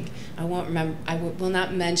colleague. I will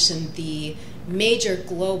not mention the major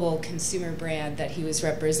global consumer brand that he was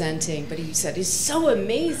representing, but he said, it's so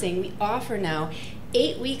amazing. We offer now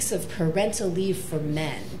 8 weeks of parental leave for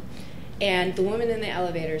men. And the woman in the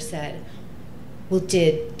elevator said, well,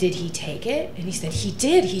 did he take it? And he said, he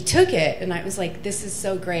did, he took it. And I was like, this is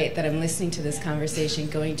so great that I'm listening to this conversation,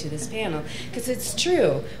 going to this panel, because it's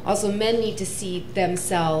true. Also, men need to see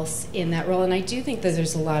themselves in that role. And I do think that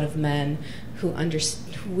there's a lot of men who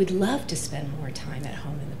would love to spend more time at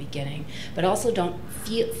home in the beginning, but also don't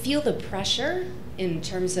feel the pressure in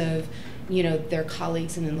terms of their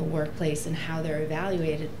colleagues and in the workplace and how they're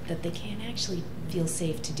evaluated, that they can't actually feel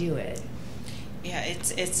safe to do it. Yeah,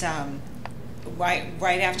 it's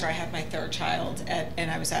right after I had my third child, and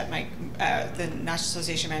I was at the National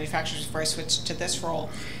Association of Manufacturers before I switched to this role.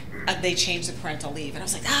 They changed the parental leave, and I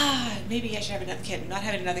was like, maybe I should have another kid. I'm not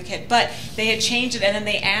having another kid, but they had changed it, and then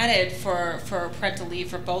they added for parental leave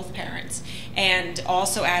for both parents, and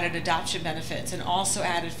also added adoption benefits, and also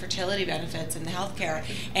added fertility benefits and healthcare.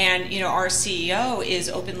 And our CEO is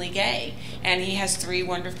openly gay, and he has 3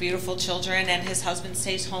 wonderful, beautiful children, and his husband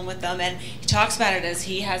stays home with them, and he talks about it as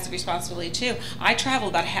he has the responsibility too. I travel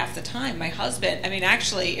about half the time. My husband,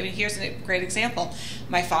 here's a great example.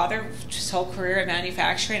 My father, his whole career in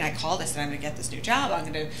manufacturing, I called, I said, I'm going to get this new job,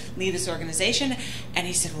 I'm going to lead this organization. And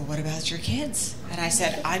he said, well, what about your kids? And I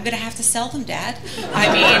said, I'm going to have to sell them, Dad.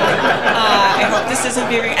 I hope this isn't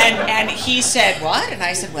being... And he said, what? And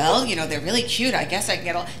I said, well, they're really cute. I guess I can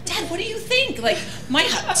get all... Dad, what do you think? Like,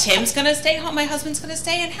 Tim's going to stay home, my husband's going to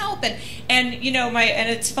stay and help. And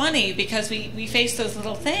it's funny because we face those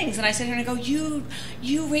little things. And I sit here and I go,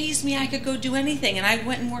 you raised me, I could go do anything. And I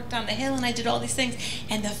went and worked on the Hill and I did all these things.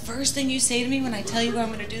 And the first thing you say to me when I tell you I'm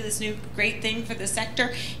going to do this new great thing for the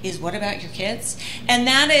sector is, what about your kids? And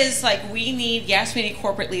that is like, we need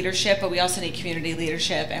corporate leadership, but we also need community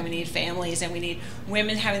leadership, and we need families, and we need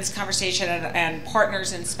women having this conversation, and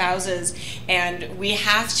partners and spouses, and we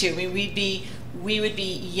have to. We would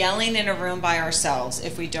be yelling in a room by ourselves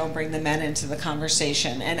if we don't bring the men into the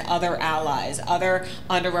conversation, and other allies, other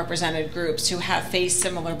underrepresented groups who have faced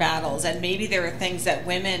similar battles. And maybe there are things that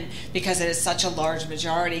women, because it is such a large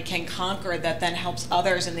majority, can conquer that then helps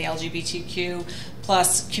others in the LGBTQ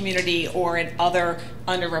plus community or in other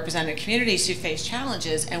underrepresented communities who face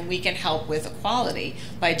challenges, and we can help with equality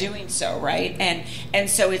by doing so, right? And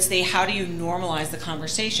so it's how do you normalize the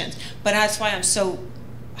conversations? But that's why I'm so...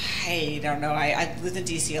 I don't know. I lived in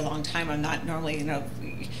D.C. a long time. I'm not normally,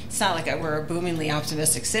 it's not like we're a boomingly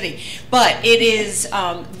optimistic city. But it is,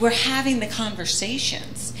 we're having the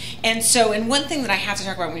conversations. And one thing that I have to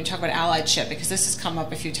talk about when you talk about allyship, because this has come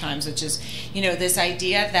up a few times, which is, this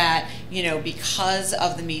idea that, because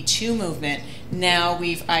of the Me Too movement, now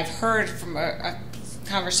I've heard from a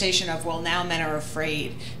conversation of, well, now men are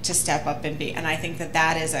afraid to step up and be, and I think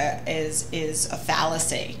that is a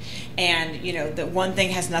fallacy. And the one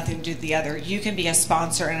thing has nothing to do with the other. You can be a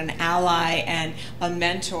sponsor and an ally and a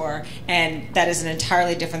mentor, and that is an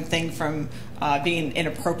entirely different thing from being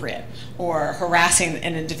inappropriate or harassing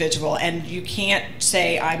an individual. And you can't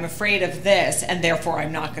say, I'm afraid of this, and therefore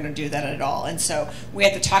I'm not going to do that at all. And so we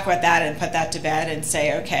have to talk about that and put that to bed and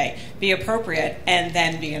say, okay, be appropriate and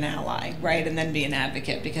then be an ally, right? And then be an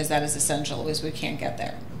advocate, because that is essential, because we can't get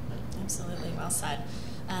there. Absolutely, well said.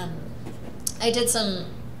 I did some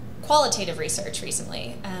qualitative research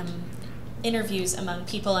recently, interviews among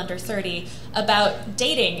people under 30 about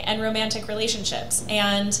dating and romantic relationships.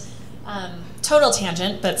 And total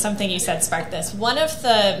tangent, but something you said sparked this. One of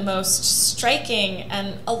the most striking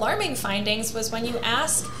and alarming findings was when you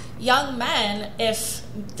ask young men if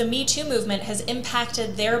the Me Too movement has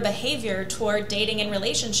impacted their behavior toward dating and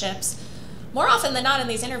relationships. More often than not in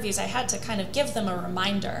these interviews, I had to kind of give them a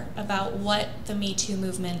reminder about what the Me Too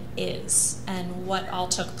movement is and what all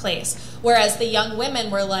took place. Whereas the young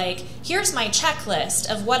women were like, here's my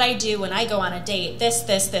checklist of what I do when I go on a date, this,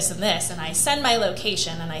 this, this, and this, and I send my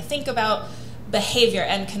location, and I think about behavior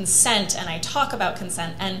and consent, and I talk about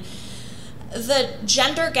consent. And the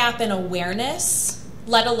gender gap in awareness,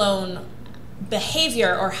 let alone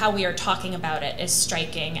behavior or how we are talking about it, is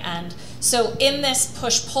striking. And so in this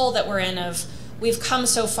push-pull that we're in of we've come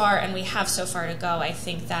so far and we have so far to go, I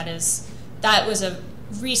think that was a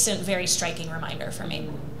recent, very striking reminder for me.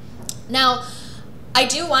 Now, I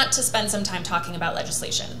do want to spend some time talking about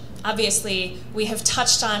legislation. Obviously, we have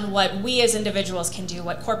touched on what we as individuals can do,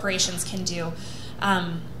 what corporations can do,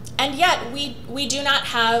 and yet we do not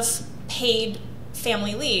have paid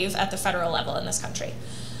family leave at the federal level in this country.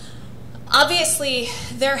 Obviously,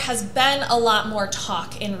 there has been a lot more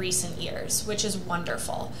talk in recent years, which is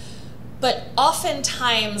wonderful. But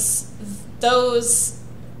oftentimes, those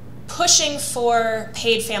pushing for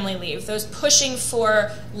paid family leave, those pushing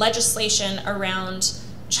for legislation around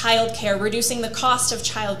childcare, reducing the cost of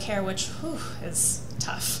childcare, which is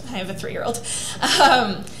tough. I have a 3-year-old.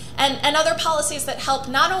 And other policies that help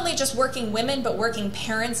not only just working women, but working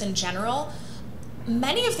parents in general.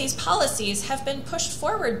 Many of these policies have been pushed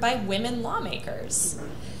forward by women lawmakers.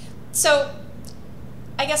 So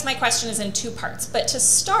I guess my question is in 2 parts. But to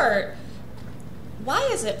start, why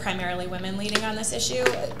is it primarily women leading on this issue?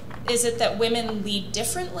 Is it that women lead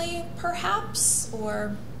differently, perhaps?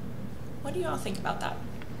 Or what do you all think about that?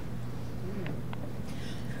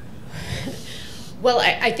 Well,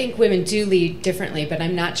 I think women do lead differently, but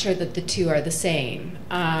I'm not sure that the two are the same.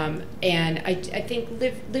 And I think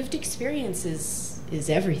lived experience is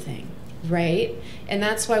everything, right? And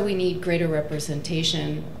that's why we need greater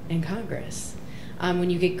representation in Congress.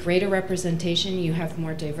 When you get greater representation, you have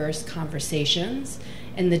more diverse conversations,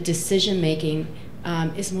 and the decision-making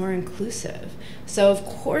is more inclusive. So of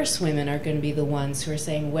course women are going to be the ones who are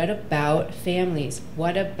saying, what about families?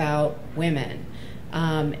 What about women?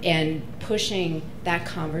 And pushing that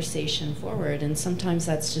conversation forward. And sometimes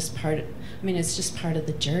that's just it's just part of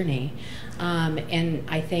the journey. And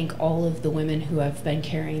I think all of the women who have been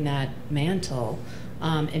carrying that mantle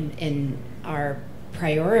and are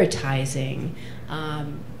prioritizing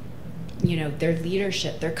their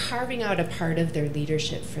leadership. They're carving out a part of their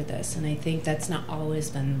leadership for this, and I think that's not always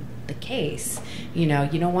been the case. You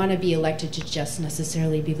don't want to be elected to just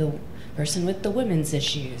necessarily be the person with the women's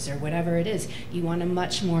issues or whatever it is. You want a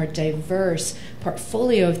much more diverse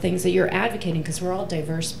portfolio of things that you're advocating, because we're all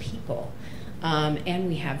diverse people, and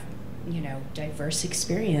we have diverse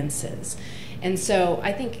experiences. And so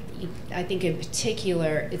I think in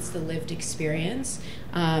particular, it's the lived experience.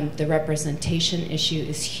 The representation issue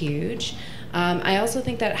is huge. I also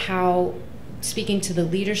think that speaking to the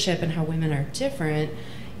leadership and how women are different,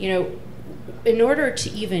 in order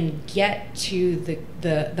to even get to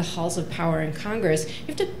the halls of power in Congress, you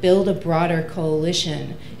have to build a broader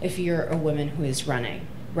coalition if you're a woman who is running,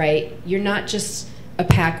 right? You're not just a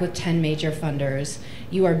PAC with 10 major funders.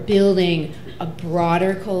 You are building a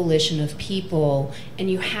broader coalition of people, and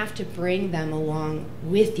you have to bring them along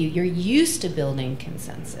with you. You're used to building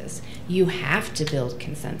consensus. You have to build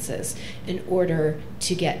consensus in order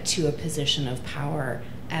to get to a position of power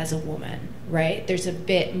as a woman, right? There's a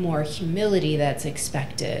bit more humility that's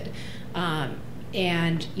expected.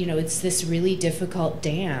 And it's this really difficult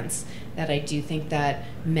dance that I do think that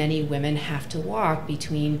many women have to walk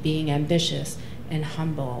between being ambitious and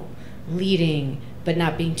humble, leading but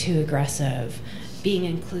not being too aggressive, being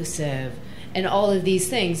inclusive, and all of these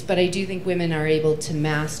things. But I do think women are able to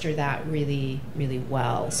master that really, really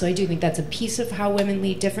well. So I do think that's a piece of how women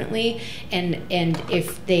lead differently. And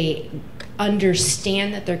if they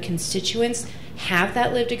understand that their constituents have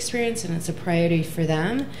that lived experience and it's a priority for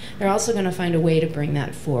them, they're also going to find a way to bring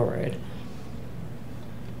that forward.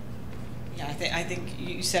 I think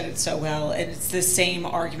you said it so well, and it's the same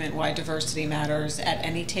argument why diversity matters at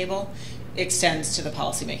any table extends to the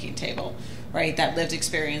policymaking table, right? That lived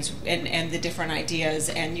experience and the different ideas,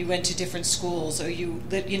 and you went to different schools, or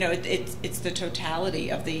it's the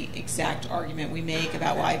totality of the exact argument we make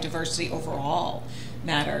about why diversity overall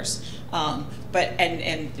matters. But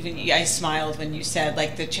I smiled when you said,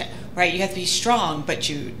 like, right, you have to be strong, but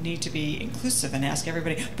you need to be inclusive and ask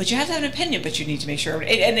everybody. But you have to have an opinion, but you need to make sure.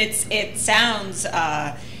 It sounds,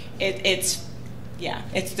 it's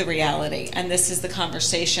the reality. And this is the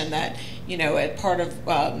conversation that, at part of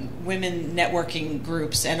women networking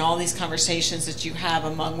groups and all these conversations that you have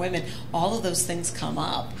among women, all of those things come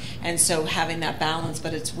up. And so having that balance,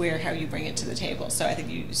 but it's how you bring it to the table. So I think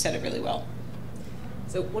you said it really well.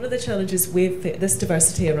 So one of the challenges this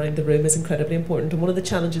diversity around the room is incredibly important, and one of the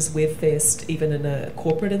challenges we've faced even in a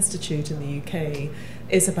corporate institute in the UK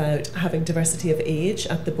is about having diversity of age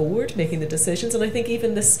at the board making the decisions. And I think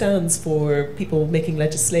even this stands for people making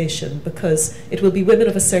legislation, because it will be women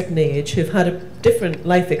of a certain age who've had a different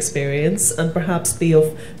life experience and perhaps be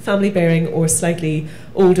of family bearing or slightly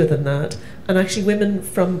older than that, and actually women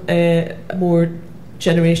from a more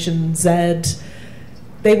Generation Z,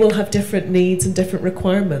 they will have different needs and different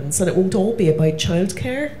requirements, and it won't all be about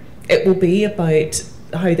childcare. It will be about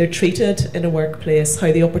how they're treated in a workplace,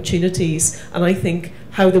 how the opportunities, and I think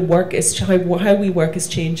how the work is, how we work is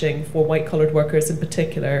changing for white-collared workers in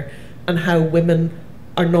particular, and how women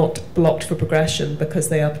are not blocked for progression because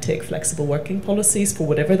they uptake flexible working policies for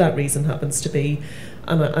whatever that reason happens to be.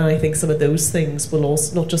 And I think some of those things will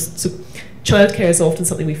also not just. So, childcare is often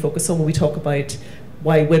something we focus on when we talk about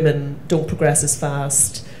why women don't progress as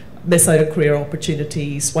fast, miss out on career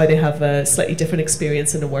opportunities, why they have a slightly different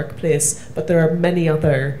experience in a workplace. But there are many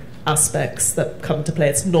other aspects that come to play.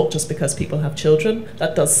 It's not just because people have children.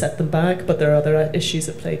 That does set them back, but there are other issues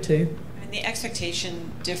at play too. And the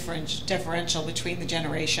expectation differential between the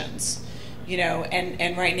generations.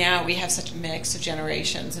 And right now we have such a mix of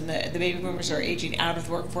generations, and the baby boomers are aging out of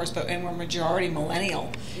the workforce, and we're majority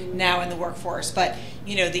millennial now in the workforce. But,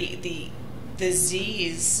 the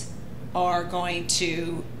Zs are going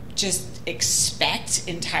to just expect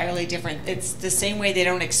entirely different. It's the same way they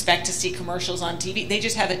don't expect to see commercials on TV. They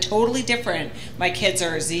just have a totally different. My kids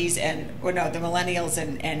are Zs the millennials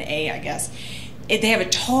and A, I guess. They have a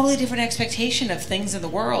totally different expectation of things in the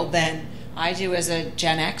world than I do as a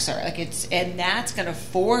Gen Xer. And that's going to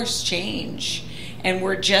force change. And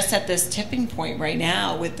we're just at this tipping point right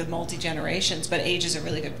now with the multi-generations, but age is a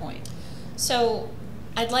really good point. So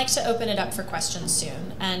I'd like to open it up for questions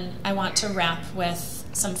soon, and I want to wrap with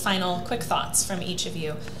some final quick thoughts from each of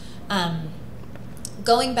you.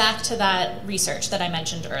 Going back to that research that I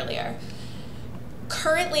mentioned earlier,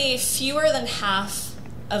 currently fewer than half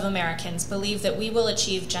of Americans believe that we will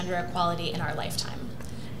achieve gender equality in our lifetime.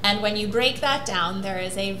 And when you break that down, there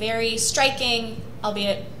is a very striking,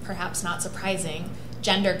 albeit perhaps not surprising,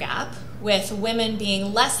 gender gap, with women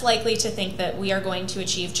being less likely to think that we are going to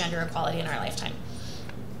achieve gender equality in our lifetime.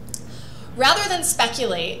 Rather than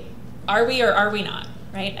speculate, are we or are we not,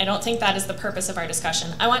 right? I don't think that is the purpose of our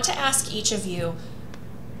discussion. I want to ask each of you,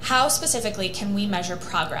 how specifically can we measure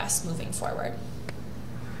progress moving forward?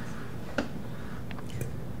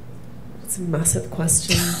 It's a massive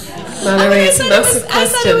question. Mallory, it's a massive question. I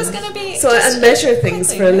said it was going to be. So I measure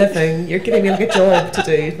things for a living. You're giving me a good job to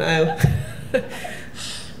do now.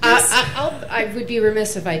 I would be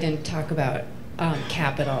remiss if I didn't talk about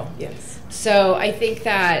capital. Yes. So I think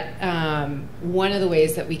that one of the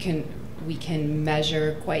ways that we can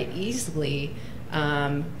measure quite easily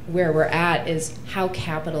where we're at is how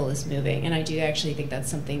capital is moving, and I do actually think that's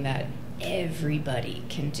something that everybody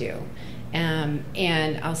can do.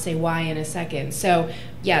 And I'll say why in a second. So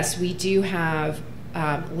yes, we do have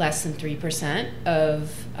less than 3%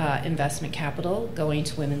 of investment capital going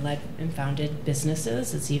to women-led and founded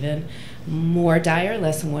businesses. It's even more dire,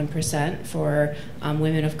 less than 1% for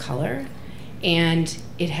women of color. And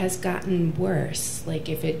it has gotten worse. Like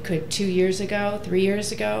if it could 2 years ago, 3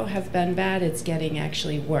 years ago have been bad, it's getting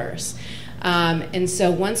actually worse. And so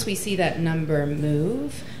once we see that number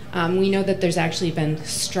move, we know that there's actually been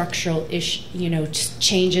structural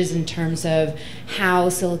changes in terms of how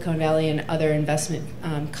Silicon Valley and other investment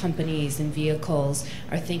companies and vehicles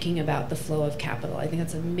are thinking about the flow of capital. I think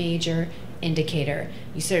that's a major indicator.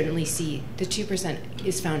 You certainly see the 2%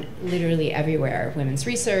 is found literally everywhere, women's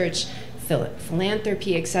research,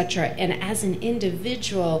 philanthropy, etc. And as an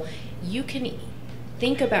individual, you can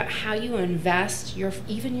think about how you invest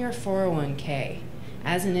even your 401k.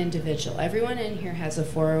 As an individual, everyone in here has a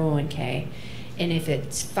 401k, and if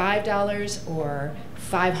it's $5 or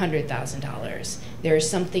 $500,000, there's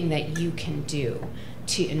something that you can do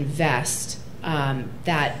to invest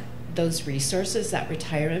those resources, that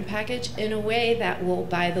retirement package, in a way that will,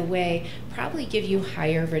 by the way, probably give you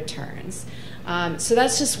higher returns. So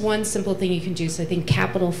that's just one simple thing you can do. So I think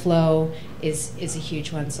capital flow is a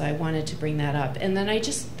huge one, so I wanted to bring that up. And then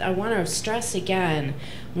I want to stress again,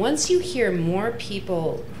 once you hear more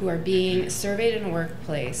people who are being surveyed in a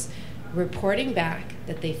workplace reporting back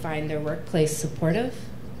that they find their workplace supportive,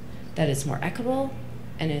 that it's more equitable,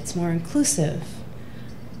 and it's more inclusive.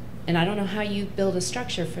 And I don't know how you build a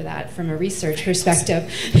structure for that from a research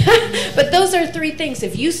perspective. But those are three things.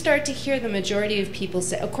 If you start to hear the majority of people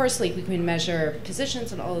say, of course, like we can measure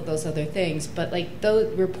positions and all of those other things, but like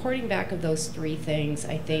reporting back of those three things,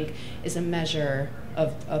 I think, is a measure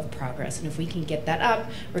of progress. And if we can get that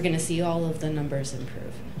up, we're going to see all of the numbers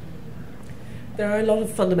improve. There are a lot of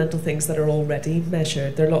fundamental things that are already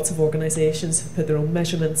measured. There are lots of organisations who put their own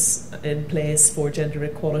measurements in place for gender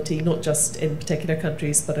equality, not just in particular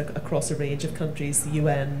countries, but across a range of countries. The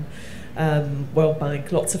UN, World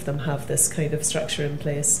Bank, lots of them have this kind of structure in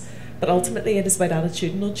place. But ultimately it is about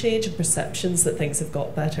attitudinal change and perceptions that things have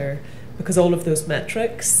got better, because all of those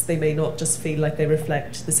metrics, they may not just feel like they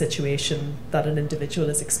reflect the situation that an individual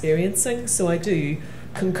is experiencing. So I do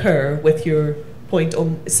concur with your point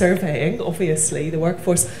on surveying, obviously, the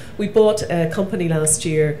workforce. We bought a company last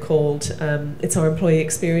year called, it's our employee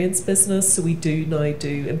experience business, so we do now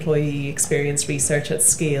do employee experience research at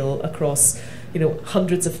scale across,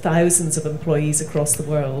 hundreds of thousands of employees across the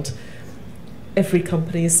world. Every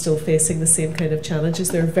company is still facing the same kind of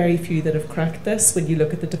challenges. There are very few that have cracked this when you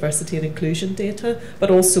look at the diversity and inclusion data, but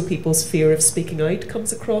also people's fear of speaking out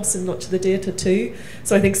comes across in much of the data too.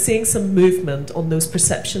 So I think seeing some movement on those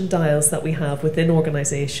perception dials that we have within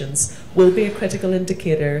organisations will be a critical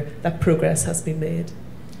indicator that progress has been made.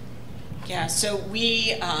 Yeah, so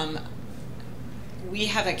we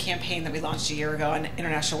have a campaign that we launched a year ago on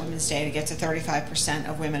International Women's Day to get to 35%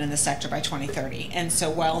 of women in the sector by 2030. And so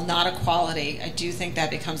while not equality, I do think that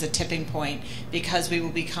becomes a tipping point, because it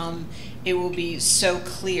will be so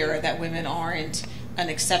clear that women aren't an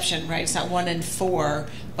exception, right? It's not 1 in 4,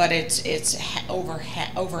 but it's over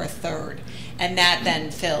a third. and that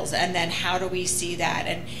then fills. And then how do we see that?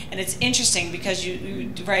 And it's interesting because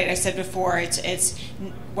you right, I said before, it's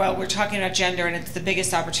well, we're talking about gender, and it's the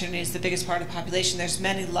biggest opportunity, it's the biggest part of the population. There's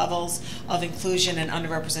many levels of inclusion and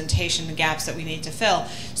underrepresentation and gaps that we need to fill.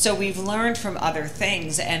 So we've learned from other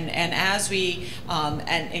things, and as we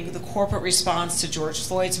and the corporate response to George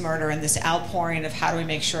Floyd's murder and this outpouring of how do we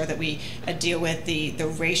make sure that we deal with the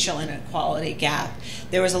racial inequality gap,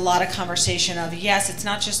 there was a lot of conversation of, yes, it's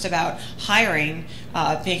not just about hiring,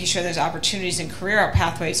 making sure there's opportunities and career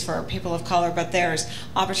pathways for people of color, but there's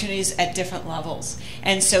opportunities at different levels.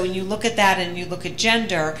 And so when you look at that and you look at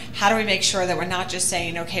gender, how do we make sure that we're not just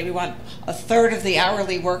saying, okay, we want a third of the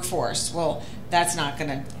hourly workforce? Well, that's not going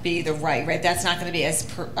to be the right? That's not going to be as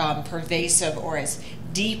pervasive or as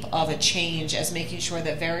deep of a change as making sure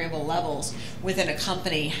that variable levels within a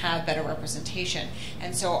company have better representation.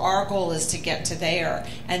 And so our goal is to get to there,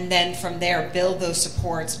 and then from there build those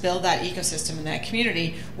supports, build that ecosystem in that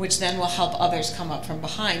community, which then will help others come up from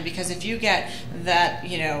behind. Because if you get that,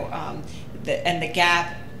 and the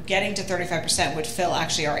gap, getting to 35% would fill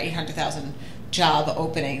actually our 800,000 job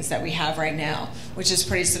openings that we have right now, which is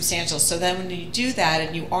pretty substantial. So then when you do that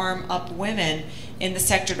and you arm up women in the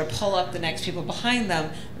sector to pull up the next people behind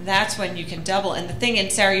them, that's when you can double. And the thing,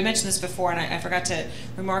 and Sarah, you mentioned this before, and I forgot to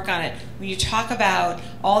remark on it, when you talk about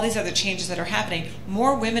all these other changes that are happening,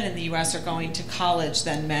 more women in the U.S. are going to college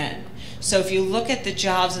than men. So if you look at the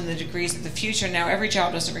jobs and the degrees of the future, now every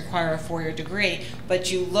job doesn't require a 4-year degree,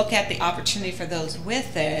 but you look at the opportunity for those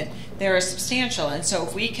with it, they're substantial. And so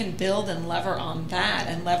if we can build and lever on that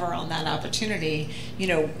and lever on that opportunity,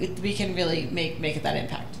 we can really make that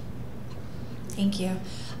impact. Thank you.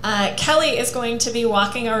 Kelly is going to be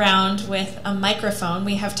walking around with a microphone.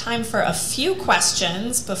 We have time for a few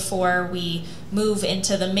questions before we move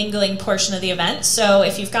into the mingling portion of the event. So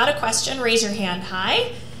if you've got a question, raise your hand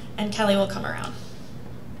high, and Kelly will come around.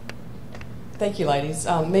 Thank you, ladies.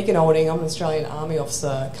 Megan Olding, I'm an Australian Army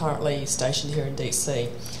officer currently stationed here in DC.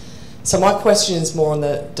 So my question is more on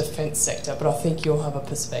the defence sector, but I think you'll have a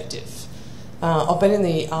perspective. I've been in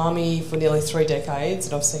the Army for nearly 3 decades,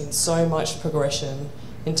 and I've seen so much progression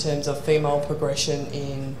in terms of female progression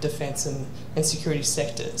in defence and security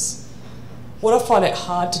sectors. What I find it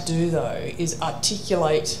hard to do, though, is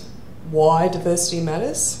articulate why diversity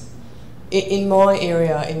matters. In my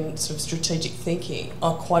area, in sort of strategic thinking,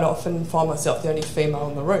 I quite often find myself the only female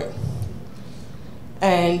in the room.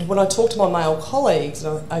 And when I talk to my male colleagues,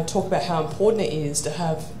 and I talk about how important it is to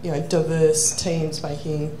have diverse teams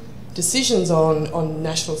making decisions on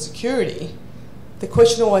national security, the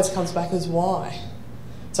question always comes back as why.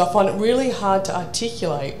 So I find it really hard to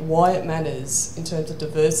articulate why it matters in terms of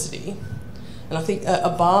diversity. And I think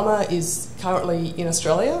Obama is currently in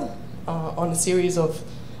Australia on a series of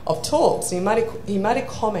talks. And he made a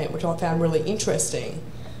comment which I found really interesting,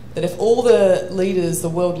 that if all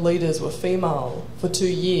the world leaders were female for 2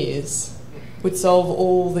 years, we'd solve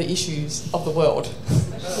all the issues of the world,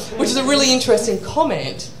 which is a really interesting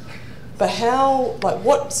comment. But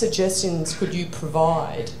what suggestions could you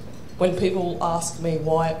provide when people ask me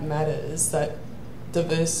why it matters that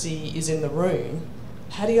diversity is in the room?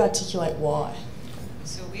 How do you articulate why?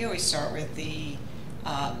 So we always start with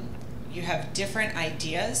you have different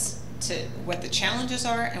ideas to what the challenges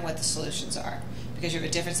are and what the solutions are, because you have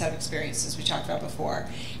a different set of experiences we talked about before.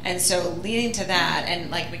 And so leading to that,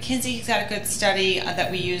 and like McKinsey's got a good study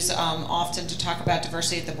that we use often to talk about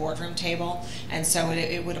diversity at the boardroom table, and so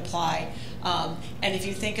it would apply. And if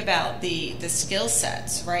you think about the skill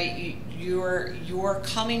sets, right, you're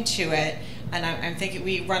coming to it, and I'm thinking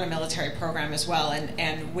we run a military program as well,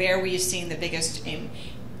 and where we've seen the biggest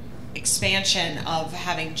expansion of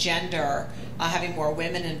having gender, having more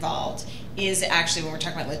women involved, is actually when we're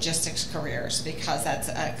talking about logistics careers, because that's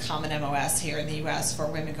a common MOS here in the U.S. for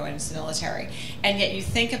women going into the military. And yet you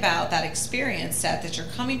think about that experience set that you're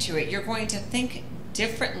coming to it, you're going to think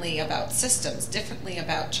differently about systems, differently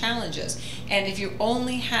about challenges. And if you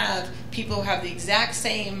only have people who have the exact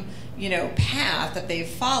same path that they've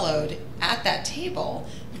followed at that table,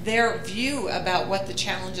 their view about what the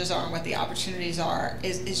challenges are and what the opportunities are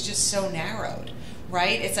is just so narrowed,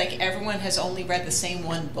 right? It's like everyone has only read the same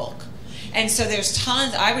one book. And so there's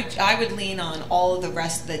tons. I would lean on all of the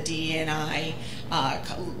rest of the D&I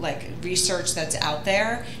research that's out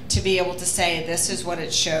there to be able to say this is what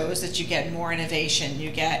it shows, that you get more innovation,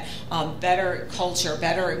 you get better culture,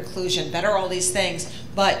 better inclusion, better all these things,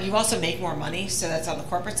 but you also make more money, so that's on the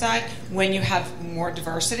corporate side, when you have more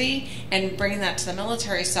diversity. And bringing that to the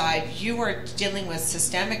military side, you are dealing with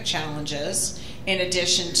systemic challenges in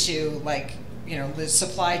addition to the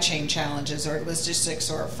supply chain challenges or logistics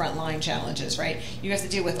or frontline challenges, right? You have to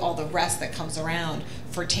deal with all the rest that comes around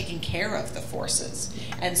for taking care of the forces.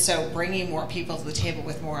 And so bringing more people to the table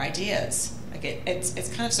with more ideas, like it's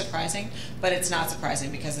kind of surprising, but it's not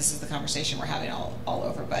surprising because this is the conversation we're having all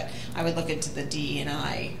over. But I would look into the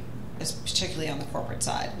DE&I, particularly on the corporate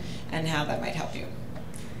side, and how that might help you.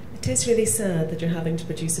 It is really sad that you're having to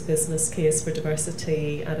produce a business case for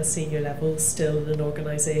diversity at a senior level still in an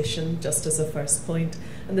organisation, just as a first point.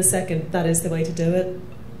 And the second, that is the way to do it.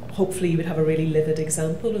 Hopefully you would have a really livid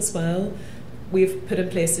example as well. We've put in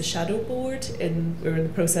place a shadow board, we're in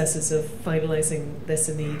the processes of finalising this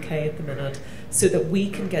in the UK at the minute, so that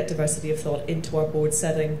we can get diversity of thought into our board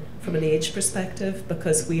setting from an age perspective,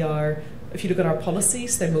 because we are, if you look at our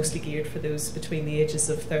policies, they're mostly geared for those between the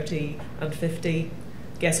ages of 30 and 50.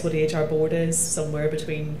 Guess what age our board is? Somewhere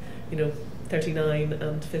between 39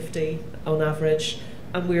 and 50 on average.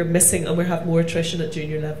 And we're missing, and we have more attrition at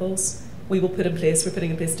junior levels. We're putting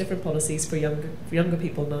in place different policies for younger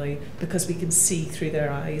people now, because we can see through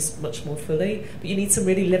their eyes much more fully. But you need some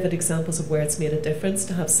really livid examples of where it's made a difference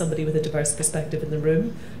to have somebody with a diverse perspective in the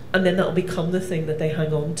room, and then that'll become the thing that they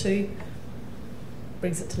hang on to.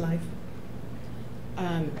 Brings it to life.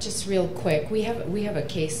 Just real quick, we have a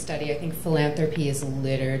case study. I think philanthropy is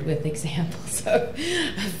littered with examples of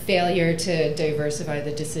failure to diversify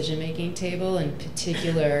the decision-making table, in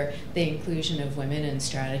particular the inclusion of women in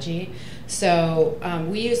strategy. So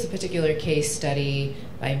we used a particular case study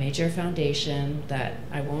by a major foundation that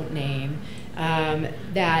I won't name,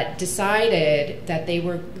 that decided that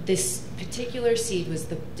this particular seed was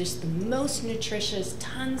just the most nutritious,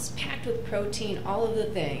 tons packed with protein, all of the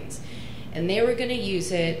things. And they were going to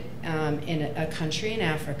use it in a country in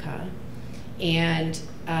Africa, and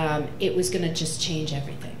it was going to just change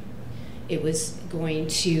everything. It was going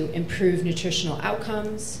to improve nutritional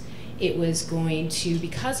outcomes. It was going to,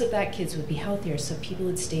 because of that, kids would be healthier, so people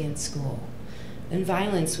would stay in school. And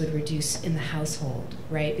violence would reduce in the household,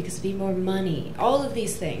 right? Because it'd be more money, all of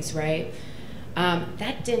these things, right?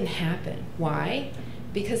 That didn't happen. Why?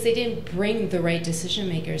 Because they didn't bring the right decision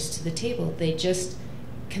makers to the table. They just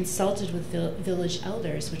consulted with village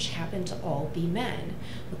elders, which happened to all be men.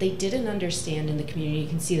 What they didn't understand in the community, you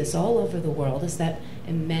can see this all over the world, is that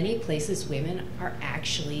in many places women are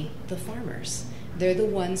actually the farmers. They're the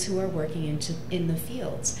ones who are working in the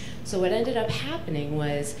fields. So what ended up happening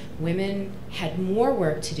was women had more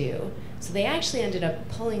work to do, so they actually ended up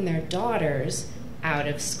pulling their daughters out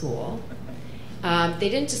of school. They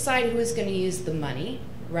didn't decide who was going to use the money,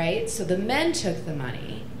 right? So the men took the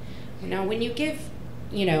money. Now when you give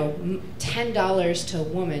 $10 to a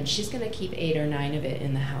woman, she's going to keep 8 or 9 of it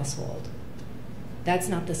in the household. That's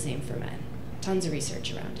not the same for men. Tons of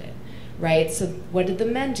research around it, right? So what did the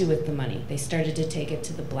men do with the money? They started to take it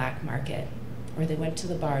to the black market, or they went to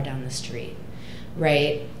the bar down the street,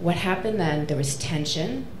 right? What happened then? There was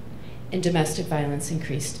tension, and domestic violence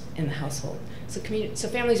increased in the household. So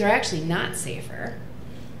families are actually not safer.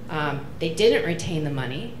 They didn't retain the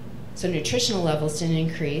money. So nutritional levels didn't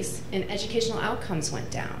increase, and educational outcomes went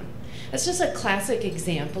down. That's just a classic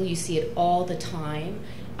example. You see it all the time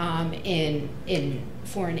in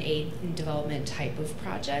foreign aid and development type of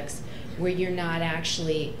projects, where you're not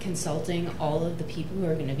actually consulting all of the people who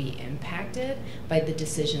are going to be impacted by the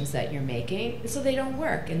decisions that you're making, so they don't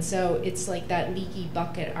work. And so it's like that leaky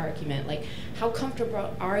bucket argument. Like, how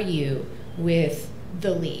comfortable are you with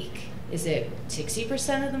the leak? Is it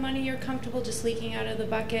 60% of the money you're comfortable just leaking out of the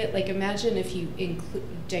bucket? Like, imagine if you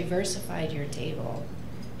diversified your table,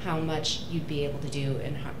 how much you'd be able to do,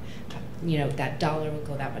 and how, that dollar would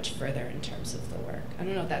go that much further in terms of the work. I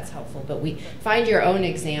don't know if that's helpful, but find your own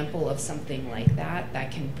example of something like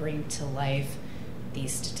that can bring to life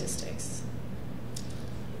these statistics.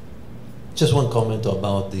 Just one comment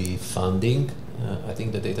about the funding. I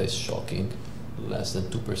think the data is shocking. Less than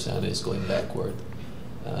 2% is going backward.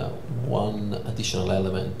 One additional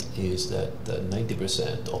element is that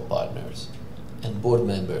 90% of partners and board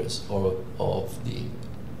members of the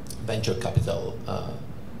venture capital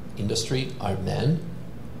industry are men.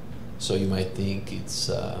 So you might think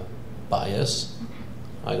it's bias.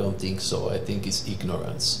 I don't think so. I think it's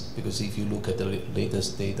ignorance. Because if you look at the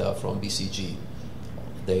latest data from BCG,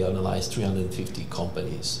 they analyzed 350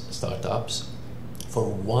 companies, startups. For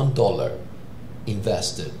 $1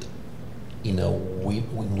 invested in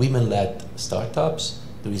women-led startups,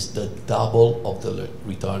 there is the double of the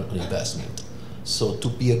return on investment. So to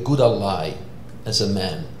be a good ally as a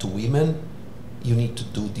man to women, you need to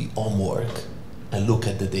do the homework and look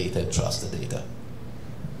at the data and trust the data.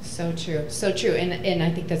 So true, so true. And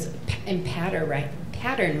I think that's in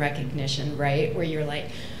pattern recognition, right? Where you're like,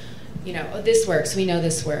 you know, oh, this works, we know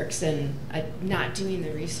this works, and not doing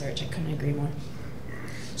the research, I couldn't agree more.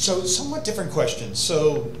 So, somewhat different question.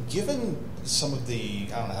 So, given some of the,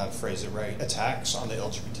 I don't know how to phrase it right, attacks on the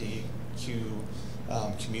LGBTQ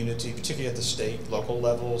community, particularly at the state, local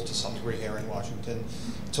levels, to some degree here in Washington,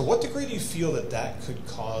 to what degree do you feel that that could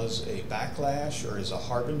cause a backlash or is a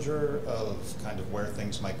harbinger of kind of where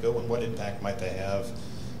things might go, and what impact might they have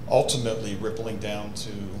ultimately rippling down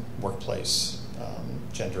to workplace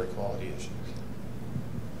gender equality issues?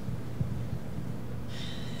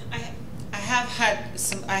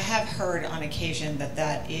 I have heard on occasion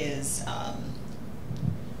that is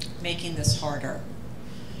making this harder.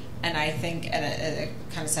 And I think, and I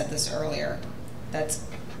kind of said this earlier,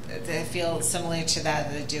 I feel similar to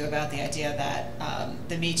that I do about the idea that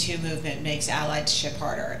the Me Too movement makes allyship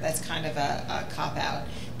harder. That's kind of a cop-out.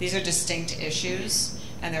 These are distinct issues,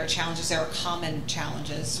 and there are challenges. There are common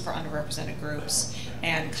challenges for underrepresented groups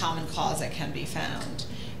and common cause that can be found.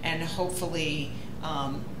 And hopefully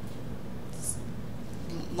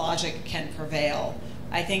logic can prevail.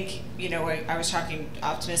 I think, you know, I was talking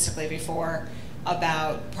optimistically before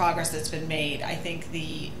about progress that's been made. I think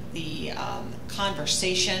the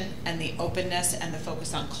conversation and the openness and the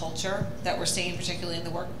focus on culture that we're seeing, particularly in the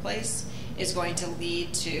workplace, is going to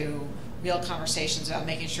lead to real conversations about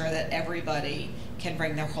making sure that everybody can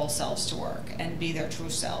bring their whole selves to work and be their true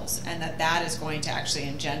selves, and that is going to actually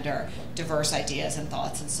engender diverse ideas and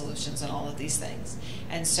thoughts and solutions and all of these things.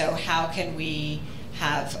 And so how can we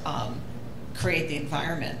have create the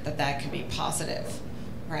environment that can be positive?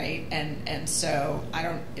 Right, and so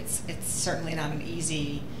it's certainly not an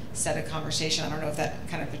easy set of conversation. I don't know if that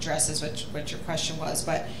kind of addresses what your question was,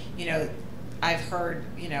 but you know, I've heard,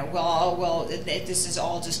 you know, this is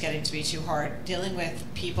all just getting to be too hard. Dealing with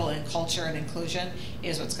people and culture and inclusion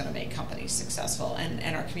is what's going to make companies successful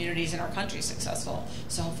and our communities and our country successful.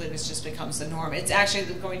 So hopefully this just becomes the norm. It's actually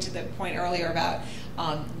going to the point earlier about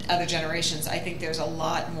other generations. I think there's a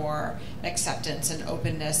lot more acceptance and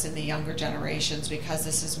openness in the younger generations because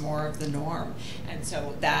this is more of the norm. And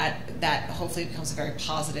so that hopefully becomes a very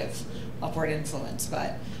positive upward influence,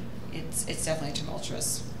 but it's definitely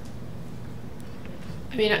tumultuous.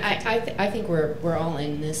 I mean, I think we're all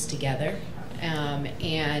in this together,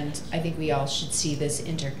 and I think we all should see this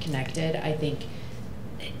interconnected. I think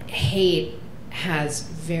hate has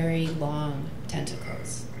very long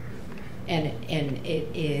tentacles, and it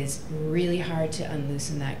is really hard to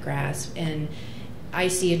unloosen that grasp. And I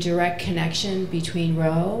see a direct connection between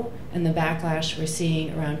Roe and the backlash we're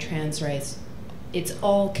seeing around trans rights. It's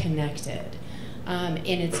all connected. And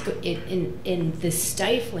it's in the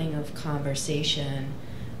stifling of conversation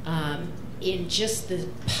in just the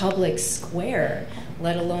public square,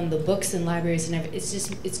 let alone the books and libraries and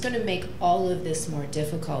everything. It's going to make all of this more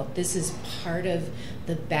difficult. This is part of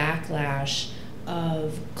the backlash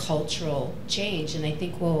of cultural change, and I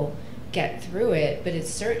think we'll get through it. But it's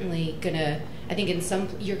certainly going to. I think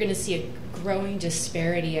you're going to see a growing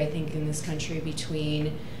disparity, I think, in this country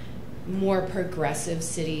between more progressive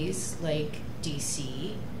cities like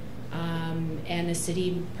DC, and a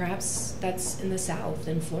city perhaps that's in the South,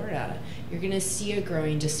 in Florida. You're going to see a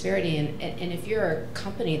growing disparity, and if you're a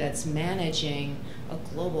company that's managing a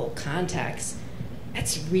global context,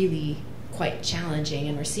 that's really quite challenging,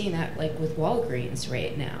 and we're seeing that like with Walgreens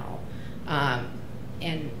right now.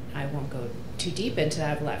 And I won't go too deep into that, I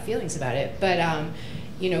have a lot of feelings about it, but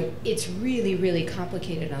you know, it's really, really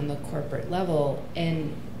complicated on the corporate level,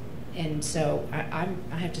 and so I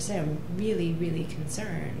have to say I'm really, really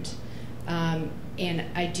concerned. And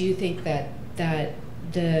I do think that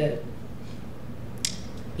the,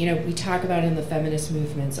 you know, we talk about in the feminist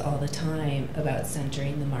movements all the time about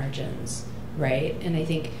centering the margins, right? And I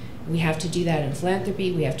think we have to do that in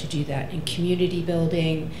philanthropy, we have to do that in community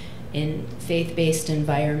building, in faith-based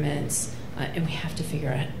environments, and we have to figure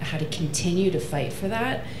out how to continue to fight for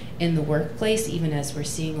that in the workplace, even as we're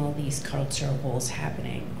seeing all these cultural wars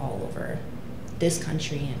happening all over this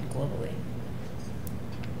country and globally.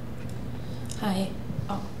 Hi.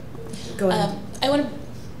 Oh. Go ahead. I want to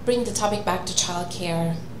bring the topic back to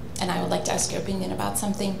childcare, and I would like to ask your opinion about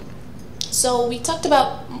something. So we talked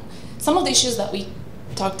about some of the issues that we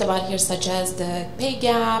talked about here, such as the pay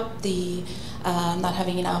gap, the not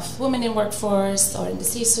having enough women in workforce or in the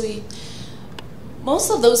C-suite.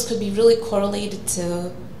 Most of those could be really correlated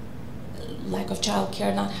to lack of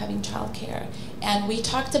childcare, not having childcare. And we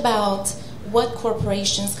talked about what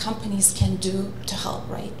corporations, companies can do to help,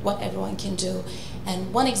 right? What everyone can do.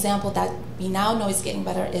 And one example that we now know is getting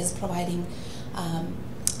better is providing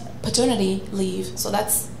paternity leave. So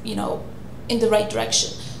that's, you know, in the right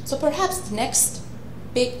direction. So perhaps the next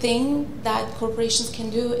big thing that corporations can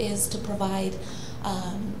do is to provide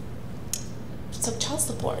some child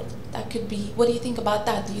support. That could be, what do you think about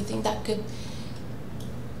that? Do you think that could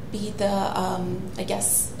be the,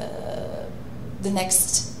 the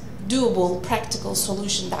next doable, practical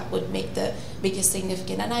solution that would make the biggest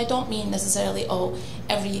significant? And I don't mean necessarily,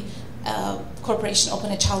 every corporation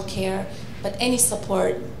open a child care, but any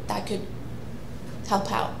support that could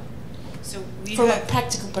help out. So from a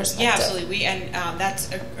practical perspective. Yeah, absolutely.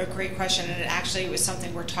 That's a great question, and it actually was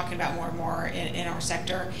something we're talking about more and more in our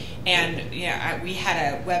sector. And we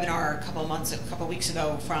had a webinar a couple weeks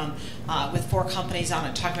ago with 4 companies on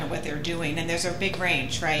it, talking about what they're doing. And there's a big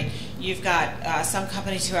range, right? You've got some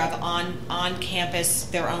companies who have on campus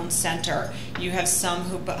their own center. You have some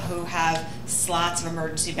who have slots of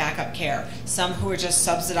emergency backup care. Some who are just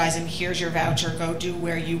subsidizing. Here's your voucher. Go do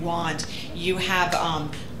where you want. You have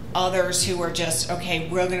others who are just, okay,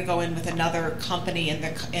 we're going to go in with another company in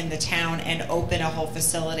the town and open a whole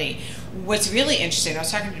facility. What's really interesting, I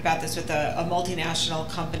was talking about this with a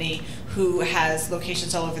multinational company who has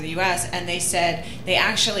locations all over the U.S., and they said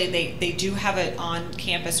they do have an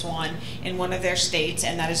on-campus one in one of their states,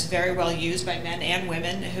 and that is very well used by men and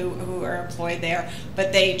women who are employed there,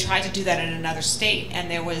 but they tried to do that in another state,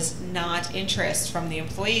 and there was not interest from the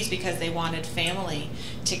employees because they wanted family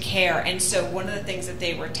to care. And so one of the things that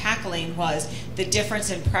they were tackling was the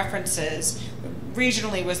difference in preferences.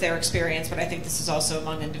 Regionally was their experience, but I think this is also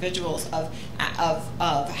among individuals of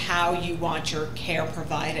how you want your care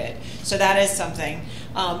provided. So that is something.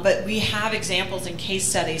 But we have examples and case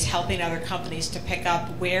studies helping other companies to pick up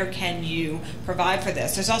where can you provide for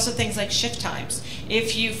this. There's also things like shift times.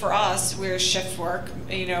 For us, we're shift work,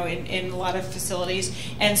 in a lot of facilities,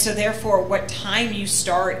 and so therefore what time you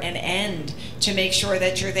start and end to make sure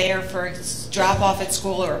that you're there for drop off at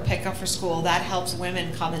school or pick up for school, that helps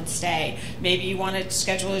women come and stay. Maybe you want to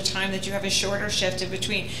schedule a time that you have a shorter shift in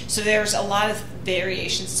between. So there's a lot of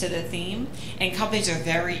variations to the theme, and companies are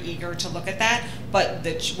very eager to look at that. But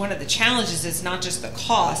one of the challenges is not just the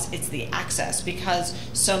cost, it's the access, because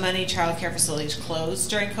so many child care facilities closed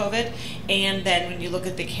during COVID. And then when you look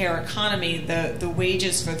at the care economy, the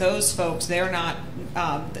wages for those folks, there are not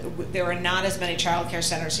as many child care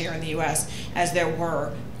centers here in the U.S. as there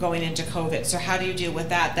were going into COVID. So how do you deal with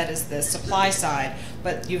that? That is the supply side.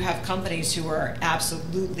 But you have companies who are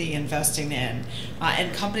absolutely investing in,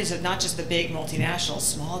 and companies of not just the big multinational,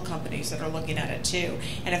 small companies that are looking at it too.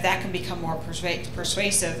 And if that can become more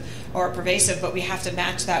pervasive, but we have to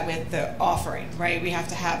match that with the offering, right? We have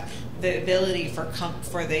to have the ability for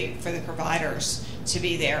the providers to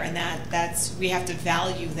be there, and we have to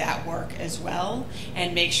value that work as well,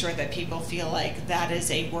 and make sure that people feel like that is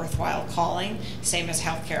a worthwhile calling, same as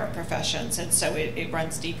healthcare professions, and so it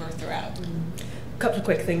runs deeper throughout. A couple of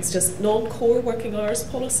quick things. Just non-core working hours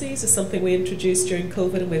policies is something we introduced during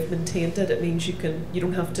COVID, and we've maintained it. It means you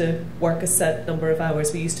don't have to work a set number of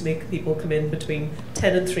hours. We used to make people come in between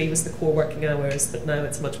 10 and 3 was the core working hours, but now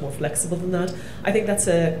it's much more flexible than that. I think that's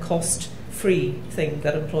a cost-free thing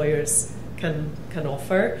that employers can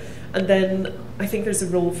offer. And then I think there's a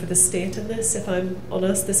role for the state in this, if I'm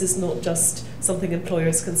honest. This is not just something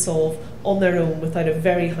employers can solve on their own without a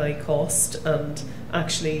very high cost, and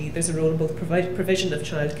actually there's a role in both provision of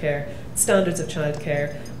childcare, standards of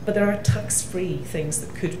childcare, but there are tax-free things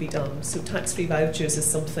that could be done. So tax-free vouchers is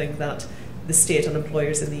something that the state and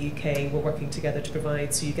employers in the UK were working together to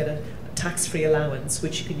provide. So you get a tax-free allowance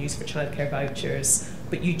which you can use for childcare vouchers,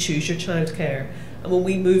 but you choose your childcare. And when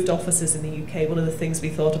we moved offices in the UK, one of the things we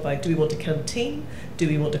thought about, do we want a canteen? Do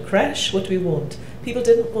we want a creche? What do we want? People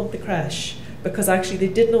didn't want the creche because actually they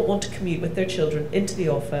did not want to commute with their children into the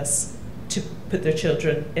office to put their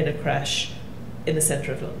children in a creche in the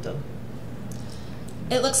centre of London.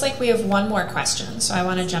 It looks like we have one more question, so I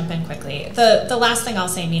want to jump in quickly. The last thing I'll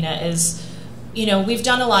say, Mina, is we've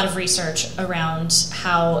done a lot of research around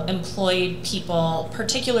how employed people,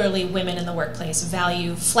 particularly women in the workplace,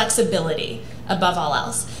 value flexibility above all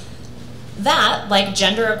else. That, like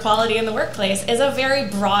gender equality in the workplace, is a very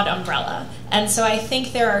broad umbrella. And so I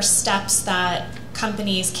think there are steps that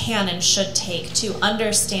companies can and should take to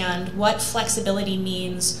understand what flexibility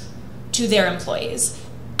means to their employees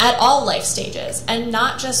at all life stages, and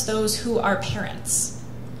not just those who are parents,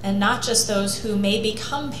 and not just those who may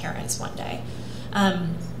become parents one day.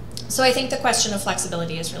 So I think the question of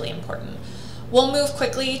flexibility is really important. We'll move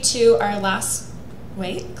quickly to our last,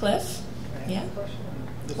 Cliff? Yeah?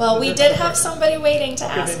 Well, we did have somebody waiting to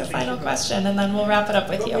ask a final question, and then we'll wrap it up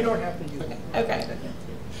with you. You don't have to use it. Okay.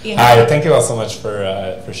 Hi, thank you all so much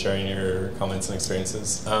for sharing your comments and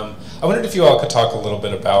experiences. I wondered if you all could talk a little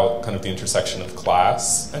bit about kind of the intersection of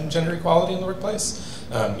class and gender equality in the workplace.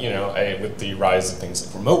 With the rise of things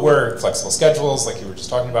like remote work, flexible schedules, like you were just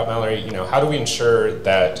talking about, Mallory, how do we ensure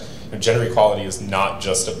that gender equality is not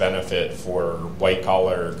just a benefit for white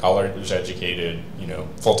collar, college educated,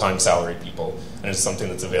 full-time salaried people, and it's something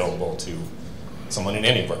that's available to someone in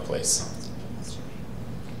any workplace?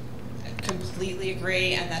 Completely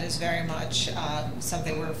agree, and that is very much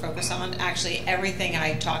something we're focused on. Actually, everything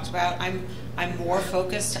I talked about, I'm more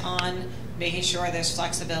focused on making sure there's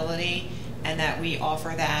flexibility and that we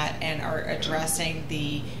offer that and are addressing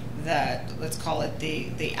the let's call it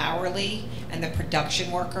the hourly and the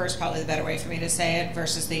production worker is probably the better way for me to say it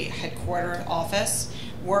versus the headquarter office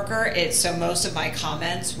worker. So most of my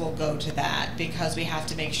comments will go to that because we have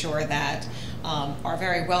to make sure that our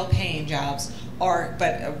very well-paying jobs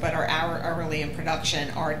but our hourly and production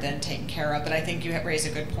are then taken care of. But I think you have raised a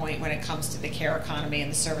good point when it comes to the care economy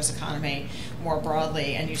and the service economy more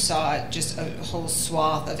broadly, and you saw just a whole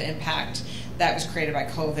swath of impact that was created by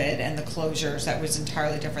COVID and the closures that was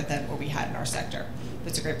entirely different than what we had in our sector.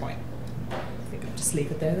 That's a great point. I think I'll just leave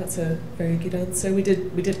it there. That's a very good answer. We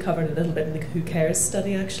did cover it a little bit in the Who Cares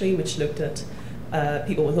study, actually, which looked at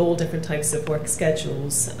people with all different types of work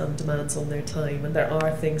schedules and demands on their time, and there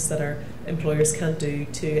are things that our employers can do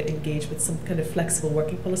to engage with some kind of flexible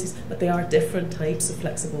working policies, but they are different types of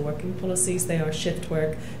flexible working policies. They are shift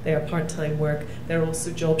work, they are part-time work, they're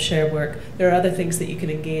also job share work. There are other things that you can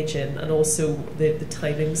engage in, and also the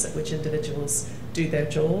timings at which individuals do their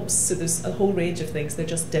jobs. So there's a whole range of things. They're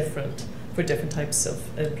just different for different types of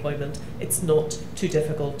employment. It's not too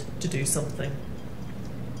difficult to do something.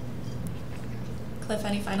 Cliff,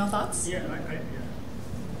 any final thoughts? Yeah.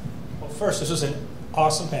 Well, first, this was an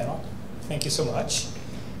awesome panel. Thank you so much.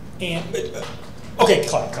 And okay,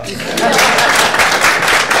 clap.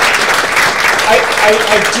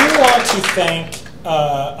 I do want to thank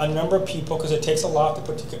a number of people because it takes a lot to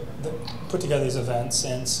put together these events.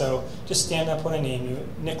 And so, just stand up when I name you.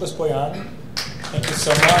 Nicholas Boyan, thank you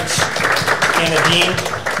so much. Anna Dean,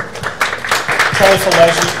 Kelly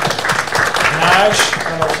Faleji, Naj, I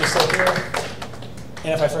don't know if she's still here.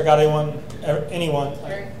 And if I forgot anyone,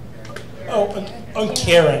 and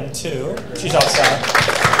Karen too. She's outside.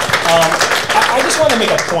 I just want to make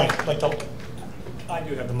a point. I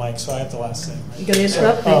do have the mic, so I have the last thing. You're going to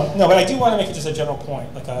interrupt me? No, but I do want to make it just a general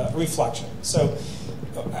point, like a reflection. So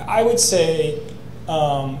I would say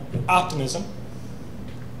optimism.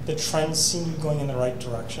 The trends seem to be going in the right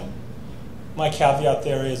direction. My caveat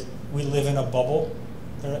there is we live in a bubble.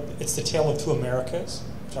 It's the tale of two Americas,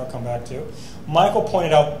 which I'll come back to. Michael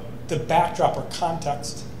pointed out the backdrop or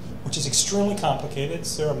context, which is extremely complicated.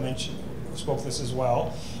 Sarah spoke to this as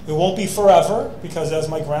well. It won't be forever, because as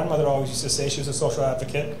my grandmother always used to say, she was a social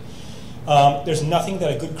advocate, there's nothing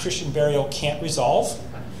that a good Christian burial can't resolve.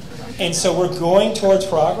 And so we're going towards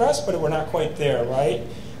progress, but we're not quite there, right?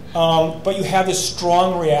 But you have this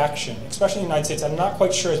strong reaction, especially in the United States. I'm not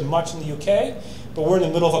quite sure as much in the UK, but we're in the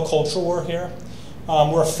middle of a cultural war here.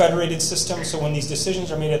 We're a federated system, so when these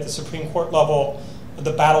decisions are made at the Supreme Court level,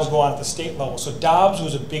 the battles go on at the state level. So Dobbs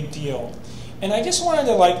was a big deal. And I just wanted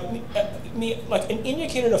to, like an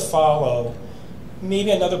indicator to follow, maybe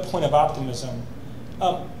another point of optimism.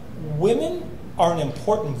 Women are an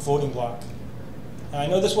important voting bloc. And I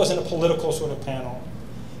know this wasn't a political sort of panel.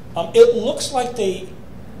 It looks like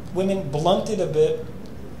women blunted a bit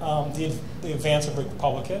the advance of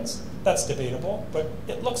Republicans. That's debatable, but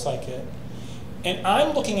it looks like it. And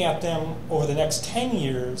I'm looking at them over the next 10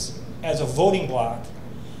 years as a voting bloc,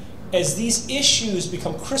 as these issues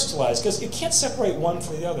become crystallized, because you can't separate one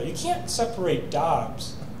from the other. You can't separate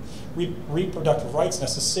Dobbs, reproductive rights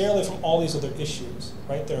necessarily, from all these other issues,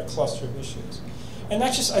 right? They're a cluster of issues. And I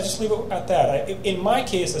just leave it at that. In my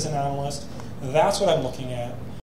case as an analyst, that's what I'm looking at.